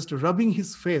and just rubbing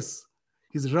his face.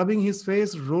 He's rubbing his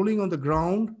face, rolling on the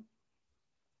ground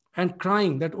and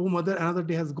crying that, oh mother, another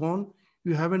day has gone.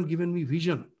 You haven't given me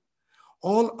vision.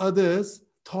 All others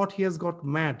thought he has got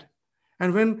mad.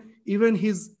 And when even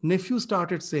his nephew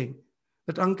started saying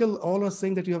that, uncle, all are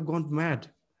saying that you have gone mad.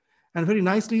 And very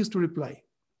nicely he used to reply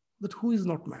that who is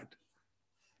not mad?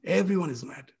 Everyone is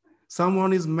mad.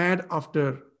 Someone is mad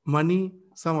after money,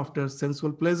 some after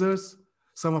sensual pleasures,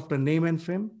 some after name and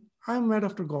fame. I am mad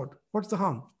after God. What's the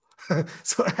harm?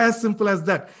 So as simple as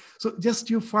that. So just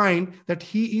you find that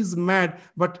he is mad,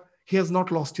 but he has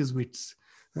not lost his wits.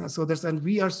 And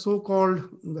we are so-called,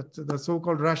 the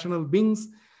so-called rational beings,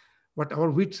 but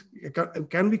our wit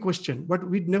can be questioned, but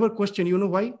we never question. You know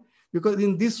why? Because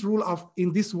in this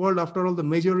world, after all, the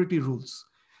majority rules.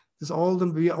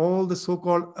 We all the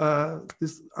so-called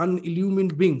this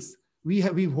unillumined beings. We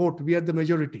vote. We are the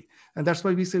majority, and that's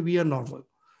why we say we are normal.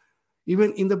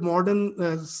 Even in the modern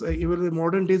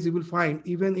days, you will find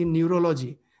even in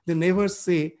neurology, they never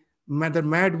say the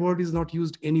mad word is not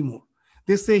used anymore.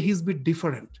 They say he's a bit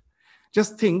different.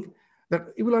 Just think that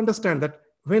you will understand that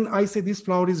when I say this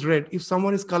flower is red, if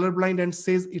someone is colorblind and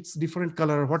says it's different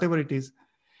color or whatever it is,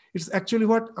 It's actually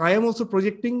what I am also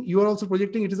projecting, you are also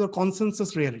projecting. It is a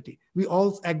consensus reality. We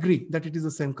all agree that it is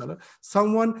the same color.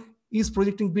 Someone is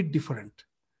projecting a bit different.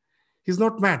 He's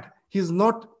not mad. He's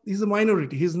a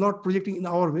minority. He's not projecting in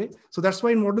our way. So that's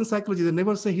why in modern psychology, they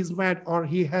never say he's mad or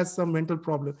he has some mental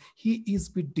problem. He is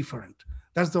a bit different.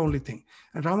 That's the only thing.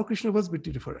 And Ramakrishna was a bit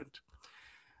different.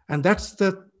 And that's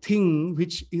the thing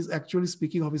which is actually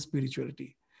speaking of his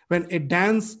spirituality. When a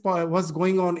dance was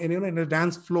going on in a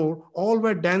dance floor, all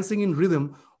were dancing in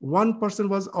rhythm. One person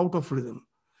was out of rhythm.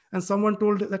 And someone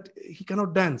told that he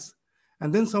cannot dance.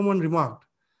 And then someone remarked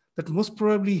that most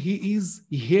probably he is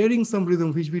hearing some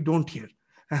rhythm which we don't hear.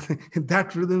 And in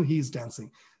that rhythm, he is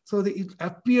dancing. So it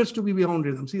appears to be beyond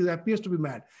rhythm. See, it appears to be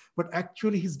mad, but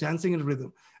actually he's dancing in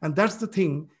rhythm. And that's the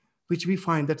thing which we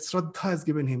find that Shraddha has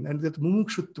given him, and that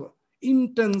mumukshutva,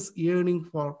 intense yearning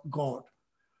for God.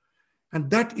 And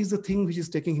that is the thing which is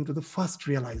taking him to the first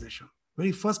realization,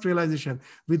 very first realization,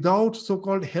 without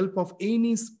so-called help of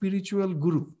any spiritual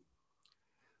guru.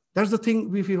 That's the thing,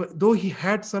 though he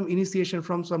had some initiation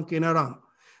from some Kenaram,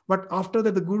 but after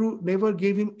that, the guru never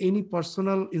gave him any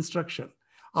personal instruction.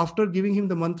 After giving him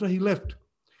the mantra, he left.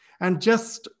 And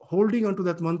just holding onto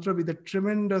that mantra with a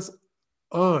tremendous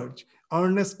urge,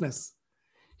 earnestness,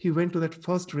 he went to that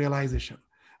first realization.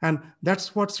 And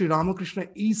that's what Sri Ramakrishna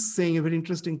is saying, a very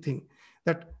interesting thing,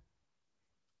 that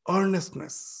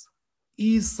earnestness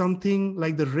is something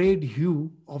like the red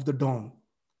hue of the dawn.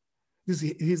 His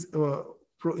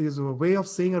way of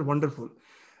saying are wonderful.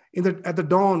 At the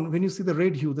dawn, when you see the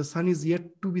red hue, the sun is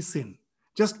yet to be seen.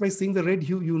 Just by seeing the red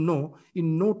hue, you know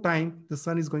in no time the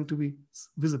sun is going to be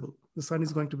visible. The sun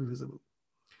is going to be visible.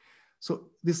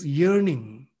 So this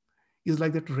yearning is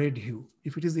like that red hue.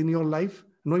 If it is in your life,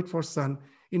 know it for sun.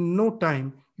 In no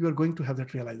time, you are going to have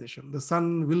that realization. The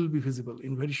sun will be visible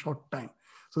in very short time.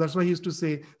 So that's why he used to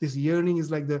say this yearning is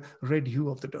like the red hue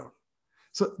of the dawn.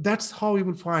 So that's how we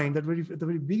will find that at the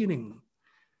very beginning,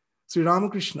 Sri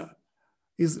Ramakrishna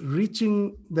is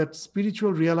reaching that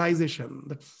spiritual realization,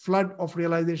 that flood of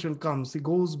realization comes. He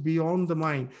goes beyond the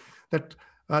mind. That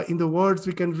in the words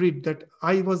we can read that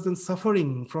I was then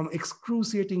suffering from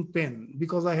excruciating pain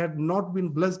because I had not been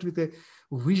blessed with a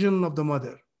vision of the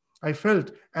mother. I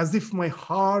felt as if my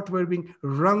heart were being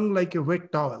wrung like a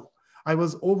wet towel. I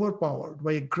was overpowered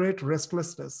by a great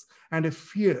restlessness and a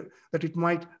fear that it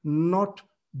might not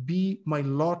be my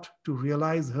lot to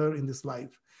realize her in this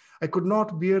life. I could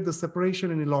not bear the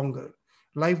separation any longer.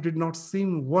 Life did not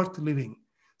seem worth living.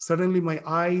 Suddenly my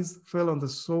eyes fell on the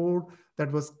sword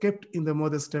that was kept in the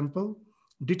mother's temple.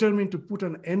 Determined to put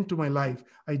an end to my life,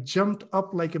 I jumped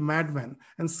up like a madman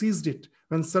and seized it,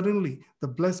 when suddenly the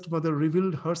blessed mother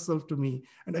revealed herself to me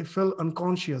and I fell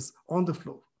unconscious on the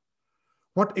floor.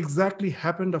 What exactly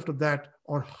happened after that,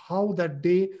 or how that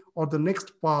day or the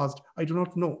next passed, I do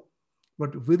not know.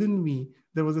 But within me,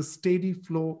 there was a steady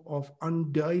flow of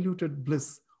undiluted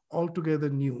bliss, altogether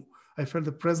new. I felt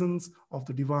the presence of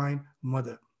the Divine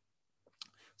Mother.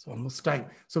 So almost time.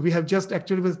 So we have just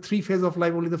actually with 3 phases of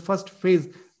life, only the first phase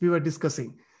we were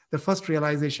discussing, the first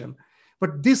realization.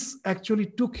 But this actually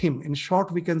took him, in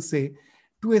short, we can say,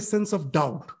 to a sense of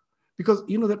doubt. Because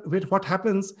you know that what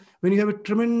happens when you have a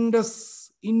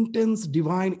tremendous, intense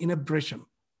divine inspiration.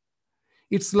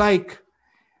 It's like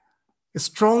a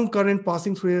strong current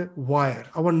passing through a wire.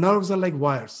 Our nerves are like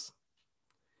wires.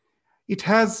 It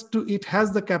has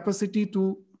the capacity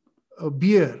to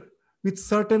bear with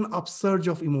certain upsurge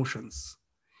of emotions.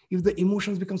 If the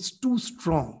emotions becomes too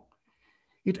strong,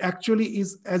 it actually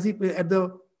is as if at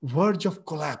the verge of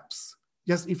collapse.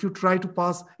 Just if you try to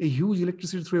pass a huge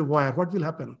electricity through a wire, what will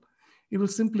happen? It will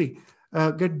simply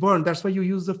get burned. That's why you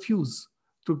use the fuse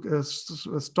to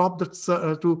stop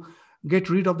that, to get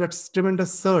rid of that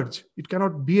tremendous surge. It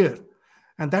cannot bear.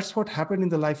 And that's what happened in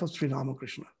the life of Sri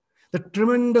Ramakrishna. The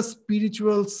tremendous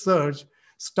spiritual surge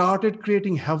started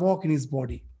creating havoc in his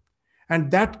body.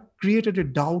 And that created a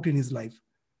doubt in his life.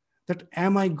 That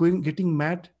am I getting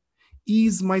mad?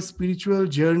 Is my spiritual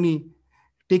journey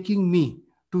taking me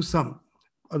to some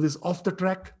of this off the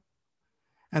track?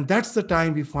 And that's the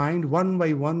time we find one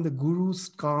by one the gurus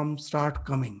start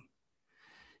coming.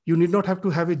 You need not have to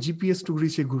have a GPS to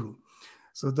reach a guru.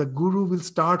 So the guru will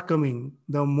start coming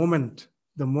the moment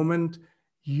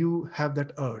you have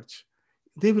that urge.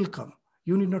 They will come.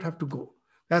 You need not have to go.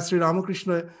 As Sri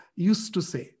Ramakrishna used to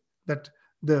say, that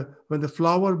when the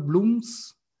flower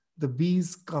blooms, the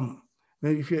bees come.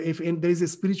 If there is a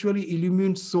spiritually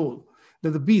illumined soul,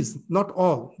 then the bees, not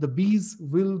all, the bees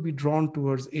will be drawn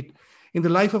towards it. In the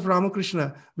life of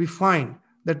Ramakrishna, we find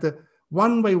that the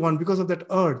one by one, because of that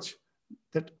urge,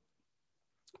 that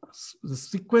the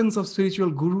sequence of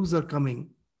spiritual gurus are coming.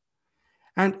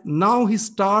 And now he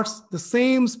starts the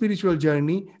same spiritual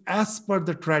journey as per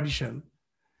the tradition.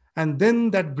 And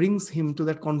then that brings him to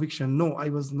that conviction, no, I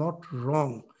was not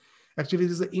wrong. Actually,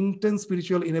 this is an intense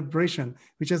spiritual inebriation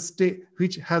which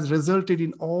has resulted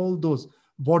in all those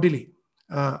bodily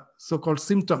so-called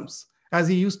symptoms. As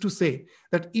he used to say,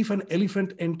 that if an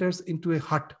elephant enters into a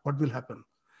hut, what will happen?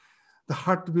 The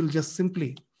hut will just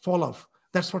simply fall off.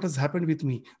 That's what has happened with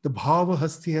me. The Bhava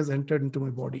Hasti has entered into my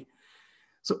body.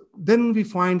 So then we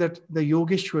find that the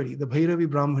Yogeshwari, the Bhairavi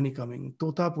Brahmani coming,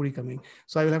 Totapuri coming.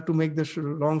 So I will have to make the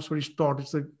long story short.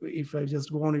 If I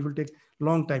just go on, it will take a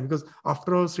long time, because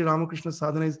after all, Sri Ramakrishna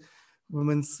sadhana is,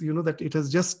 means, that it has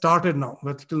just started now,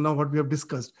 but till now what we have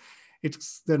discussed,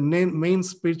 it's the main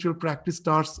spiritual practice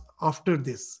starts after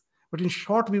this. But in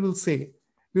short, we will say,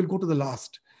 we'll go to the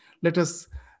last. Let us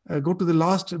go to the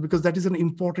last, because that is an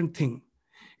important thing.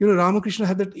 Ramakrishna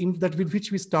had that with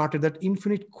which we started, that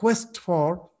infinite quest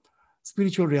for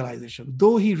spiritual realization.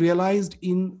 Though he realized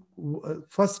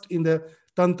first in the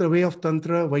Tantra, way of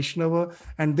Tantra, Vaishnava,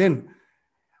 and then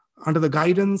under the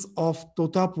guidance of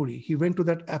Totapuri, he went to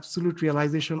that absolute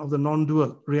realization of the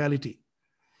non-dual reality.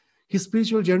 His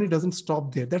spiritual journey doesn't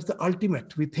stop there. That's the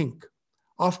ultimate, we think.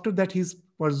 After that, he's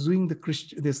pursuing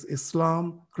this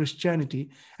Islam, Christianity,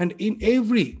 and in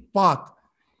every path,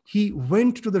 he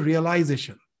went to the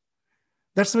realization.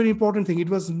 That's a very important thing. It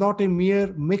was not a mere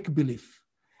make-believe.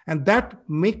 And that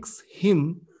makes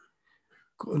him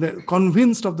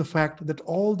convinced of the fact that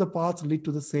all the paths lead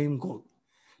to the same goal.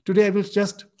 Today, I will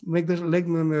just make the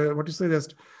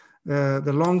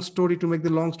long story, to make the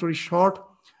long story short.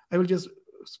 I will just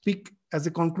speak as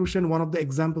a conclusion one of the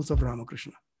examples of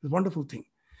Ramakrishna. It's a wonderful thing.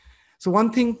 So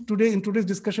one thing today, in today's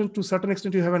discussion, to a certain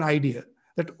extent, you have an idea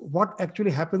that what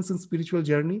actually happens in spiritual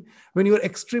journey when you are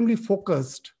extremely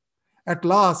focused. At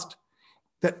last,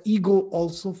 the ego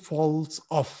also falls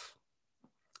off.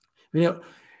 When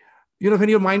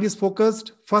your mind is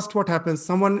focused, first what happens?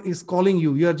 Someone is calling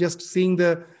you. You are just seeing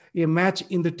a match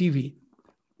in the TV,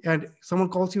 and someone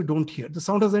calls you, don't hear. The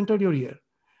sound has entered your ear.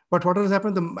 But what has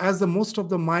happened? As the most of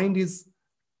the mind is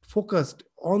focused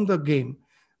on the game,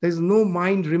 there is no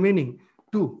mind remaining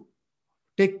to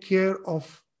take care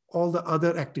of all the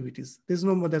other activities. There's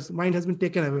no more. That mind has been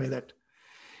taken away. That.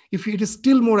 If it is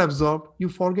still more absorbed, you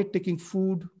forget taking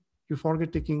food, you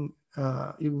forget taking,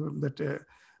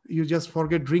 you just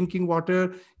forget drinking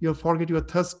water, you forget you are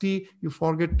thirsty, you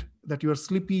forget that you are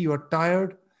sleepy, you are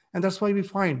tired. And that's why we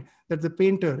find that the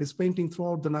painter is painting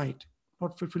throughout the night,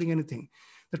 not fulfilling anything.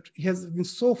 That he has been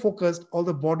so focused, all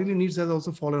the bodily needs has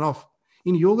also fallen off.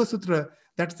 In Yoga Sutra,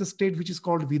 that's the state which is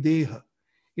called Videha.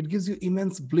 It gives you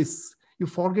immense bliss. You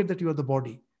forget that you are the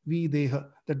body. Videha,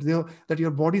 that your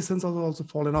body sense has also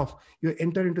fallen off. You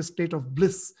enter into a state of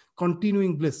bliss,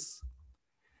 continuing bliss.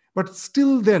 But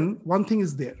still then, one thing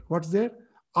is there. What's there?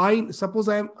 I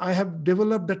have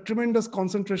developed that tremendous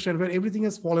concentration where everything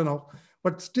has fallen off,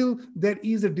 but still there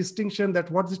is a distinction.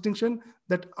 What distinction?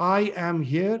 That I am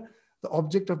here, the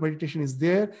object of meditation is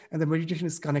there, and the meditation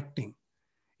is connecting.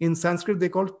 In Sanskrit, they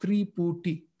call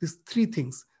Triputi, these three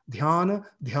things: dhyana,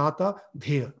 dhyata,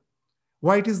 dheya.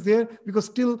 Why it is there? Because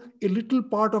still a little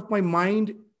part of my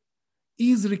mind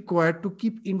is required to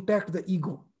keep intact the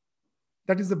ego.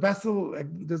 That is the basal,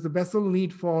 there's the basal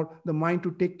need for the mind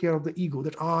to take care of the ego,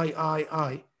 that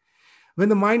I. When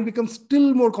the mind becomes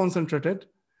still more concentrated,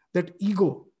 that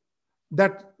ego,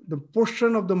 that the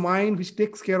portion of the mind which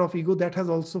takes care of ego, that has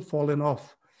also fallen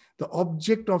off. The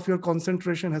object of your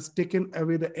concentration has taken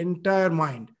away the entire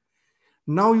mind.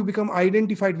 Now you become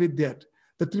identified with that.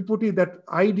 The Triputi, that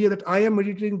idea that I am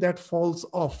meditating, that falls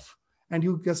off. And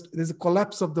there's a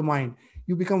collapse of the mind.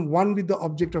 You become one with the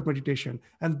object of meditation.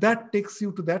 And that takes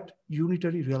you to that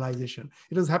unitary realization.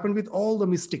 It has happened with all the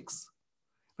mystics.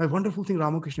 A wonderful thing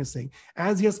Ramakrishna is saying.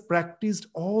 As he has practiced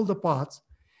all the paths,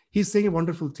 he's saying a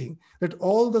wonderful thing, that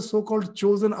all the so-called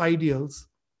chosen ideals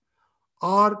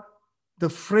are the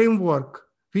framework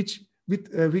which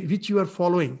you are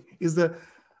following, is the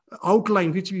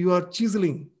outline which you are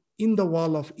chiseling in the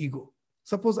wall of ego.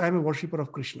 Suppose I am a worshipper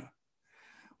of Krishna.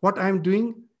 What I am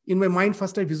doing in my mind,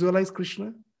 first I visualize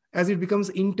Krishna. As it becomes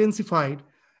intensified,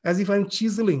 as if I'm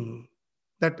chiseling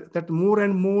that more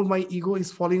and more my ego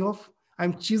is falling off.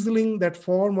 I'm chiseling that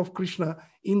form of Krishna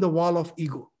in the wall of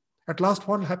ego. At last,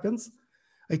 what happens?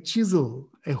 I chisel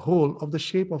a hole of the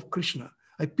shape of Krishna.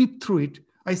 I peep through it.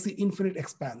 I see infinite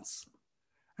expanse.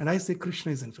 And I say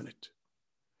Krishna is infinite.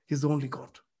 He's the only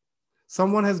God.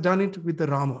 Someone has done it with the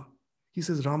Rama. He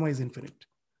says Rama is infinite.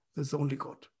 That's the only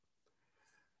God.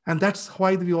 And that's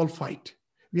why we all fight.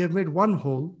 We have made one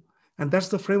whole, and that's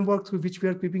the framework through which we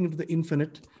are peeping into the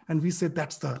infinite, and we say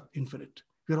that's the infinite.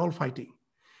 We are all fighting.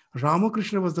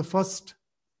 Ramakrishna was the first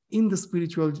in the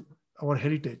spiritual, our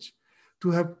heritage,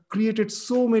 to have created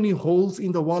so many holes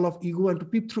in the wall of ego and to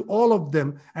peep through all of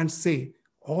them and say,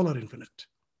 all are infinite.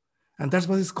 And that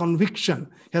was his conviction.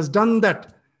 He has done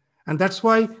that. And that's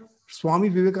why Swami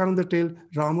Vivekananda told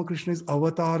Ramakrishna is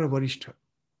Avatara Varishtha.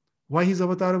 Why he's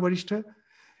Avatara Varishtha?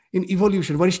 In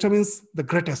evolution, Varishtha means the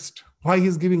greatest. Why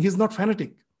he's giving, he's not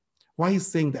fanatic. Why he's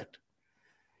saying that?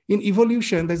 In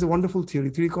evolution, there's a wonderful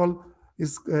theory called,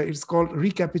 it's called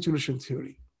recapitulation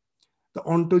theory. The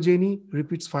ontogeny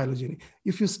repeats phylogeny.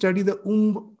 If you study the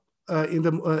womb, in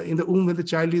the womb when the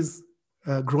child is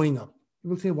growing up, you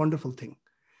will see a wonderful thing.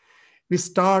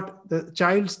 The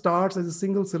child starts as a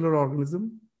single cellular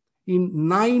organism. In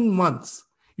 9 months,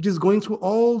 it is going through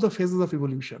all the phases of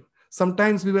evolution.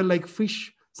 Sometimes we were like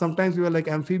fish, sometimes we were like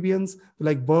amphibians,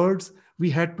 like birds. We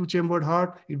had 2-chambered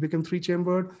heart, it became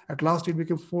 3-chambered. At last, it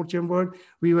became 4-chambered.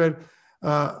 We were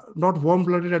not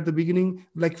warm-blooded at the beginning.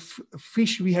 Like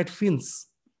fish, we had fins.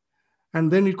 And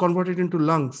then it converted into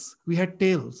lungs. We had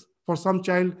tails. For some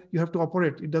child, you have to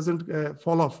operate. It doesn't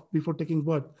fall off before taking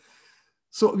birth.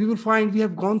 So we will find we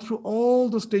have gone through all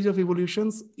the stages of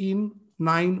evolutions in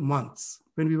 9 months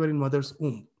when we were in mother's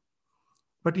womb.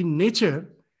 But in nature,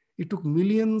 it took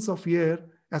millions of years,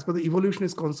 as per the evolution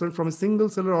is concerned, from a single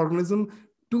cellular organism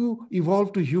to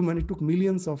evolve to human, it took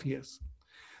millions of years.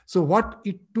 So what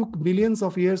it took millions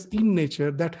of years in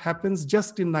nature, that happens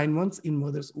just in 9 months in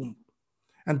mother's womb.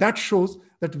 And that shows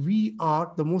that we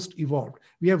are the most evolved.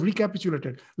 We have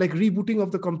recapitulated, like rebooting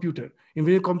of the computer.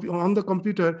 On the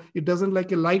computer, it doesn't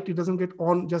like a light, it doesn't get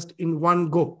on just in one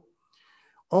go.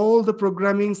 All the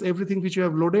programmings, everything which you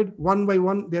have loaded, one by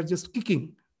one, they're just kick,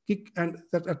 and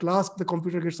that at last the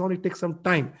computer gets on, it takes some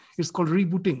time. It's called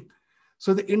rebooting.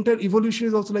 So the entire evolution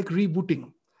is also like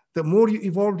rebooting. The more you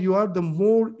evolved you are, the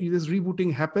more this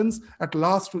rebooting happens at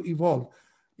last to evolve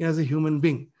as a human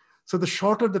being. So the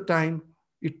shorter the time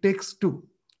it takes to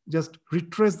just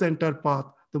retrace the entire path,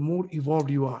 the more evolved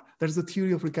you are. That is the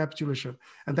theory of recapitulation.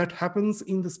 And that happens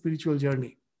in the spiritual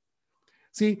journey.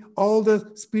 See, all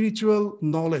the spiritual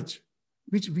knowledge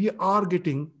which we are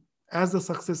getting as the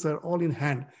successor, all in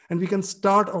hand. And we can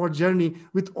start our journey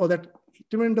with all that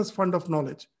tremendous fund of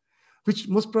knowledge, which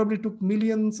most probably took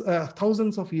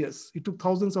thousands of years. It took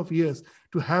thousands of years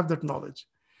to have that knowledge.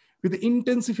 With the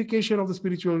intensification of the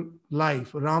spiritual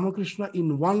life, Ramakrishna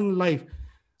in one life,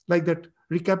 like that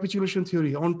recapitulation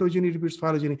theory, ontogeny repeats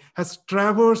phylogeny, has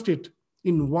traversed it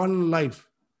in one life.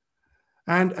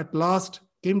 And at last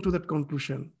came to that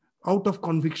conclusion, out of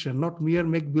conviction, not mere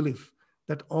make-believe,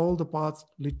 that all the paths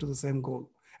lead to the same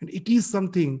goal. And it is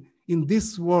something in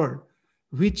this world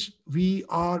which we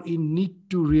are in need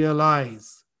to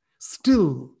realize.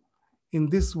 Still, in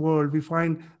this world, we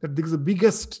find that the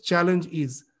biggest challenge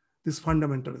is this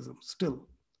fundamentalism. Still,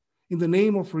 in the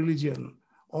name of religion,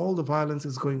 all the violence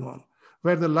is going on,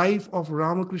 where the life of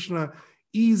Ramakrishna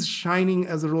is shining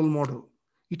as a role model.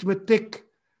 It may take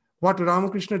what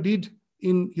Ramakrishna did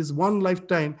in his one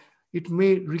lifetime, it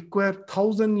may require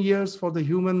 1,000 years for the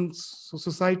human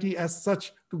society as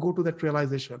such to go to that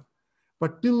realization.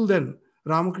 But till then,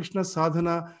 Ramakrishna's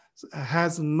sadhana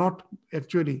has not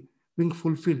actually been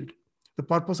fulfilled. The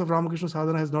purpose of Ramakrishna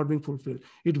sadhana has not been fulfilled.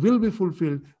 It will be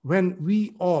fulfilled when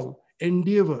we all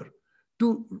endeavor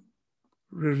to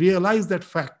realize that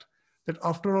fact, that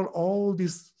after all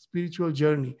this spiritual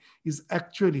journey is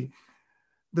actually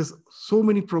there's so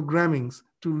many programmings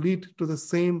to lead to the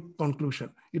same conclusion.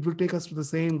 It will take us to the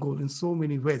same goal in so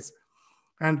many ways.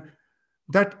 And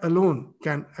that alone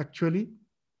can actually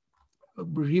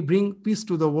bring peace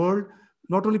to the world.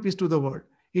 Not only peace to the world,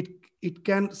 it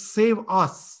can save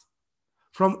us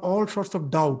from all sorts of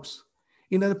doubts.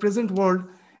 In the present world,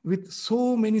 with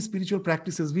so many spiritual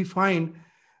practices, we find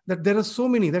that there are so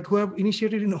many that who have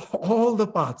initiated in all the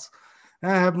paths.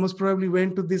 I have most probably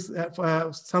went to this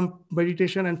some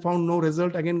meditation and found no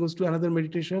result. Again goes to another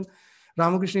meditation.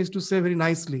 Ramakrishna used to say very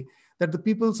nicely that the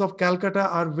peoples of Calcutta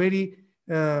are very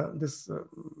hujuke.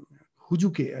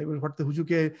 What the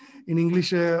hujuke in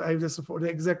English? I just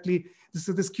exactly this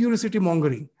is this curiosity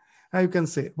mongering. You can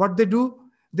say what they do.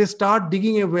 They start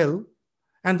digging a well,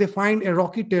 and they find a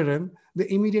rocky terrain. They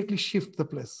immediately shift the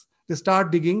place. They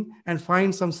start digging and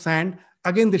find some sand.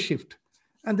 Again they shift,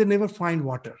 and they never find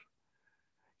water.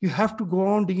 You have to go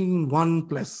on digging in one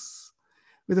place.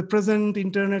 With the present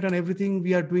internet and everything,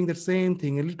 we are doing the same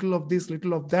thing. A little of this,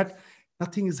 little of that.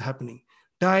 Nothing is happening.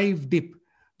 Dive deep.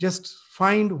 Just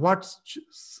find what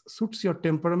suits your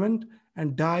temperament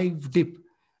and dive deep.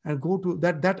 And go to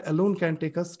that. That alone can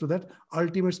take us to that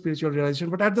ultimate spiritual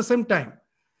realization. But at the same time,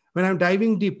 when I'm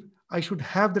diving deep, I should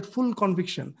have that full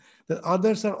conviction that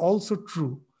others are also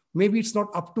true. Maybe it's not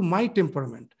up to my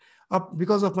temperament, up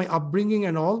because of my upbringing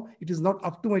and all. It is not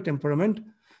up to my temperament.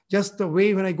 Just the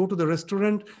way when I go to the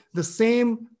restaurant, the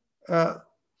same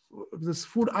this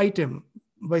food item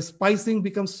by spicing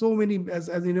becomes so many as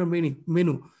in your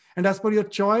menu. And as per your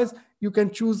choice, you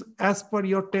can choose as per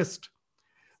your taste.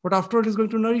 But after all, it is going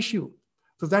to nourish you.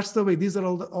 So that's the way. These are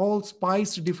all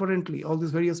spiced differently, all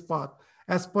these various paths.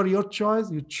 As per your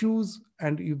choice, you choose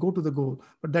and you go to the goal.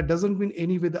 But that doesn't mean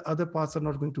any way the other paths are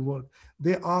not going to work.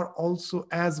 They are also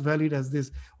as valid as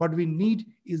this. What we need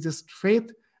is just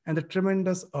faith and a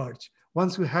tremendous urge.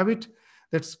 Once you have it,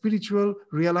 that spiritual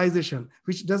realization,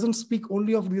 which doesn't speak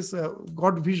only of this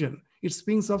God vision, it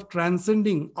speaks of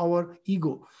transcending our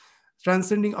ego,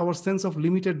 transcending our sense of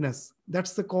limitedness.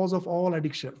 That's the cause of all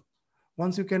addiction.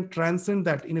 Once you can transcend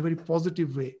that in a very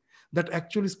positive way, that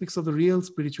actually speaks of the real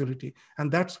spirituality.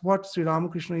 And that's what Sri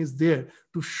Ramakrishna is there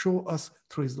to show us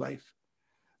through his life.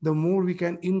 The more we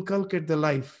can inculcate the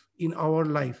life in our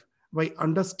life by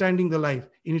understanding the life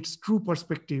in its true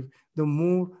perspective, the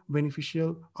more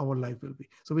beneficial our life will be.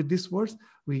 So with these words,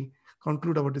 we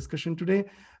conclude our discussion today.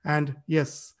 And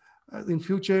yes, in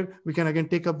future, we can again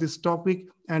take up this topic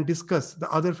and discuss the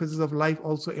other phases of life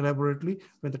also elaborately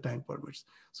when the time permits.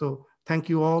 So thank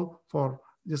you all for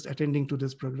just attending to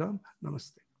this program.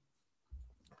 Namaste.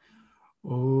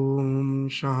 Om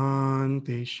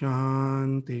Shanti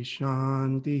Shanti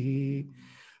Shanti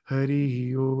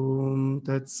Hari Om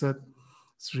Tat Sat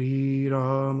Sri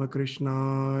Ramakrishna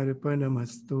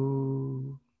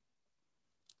Arpanamastu.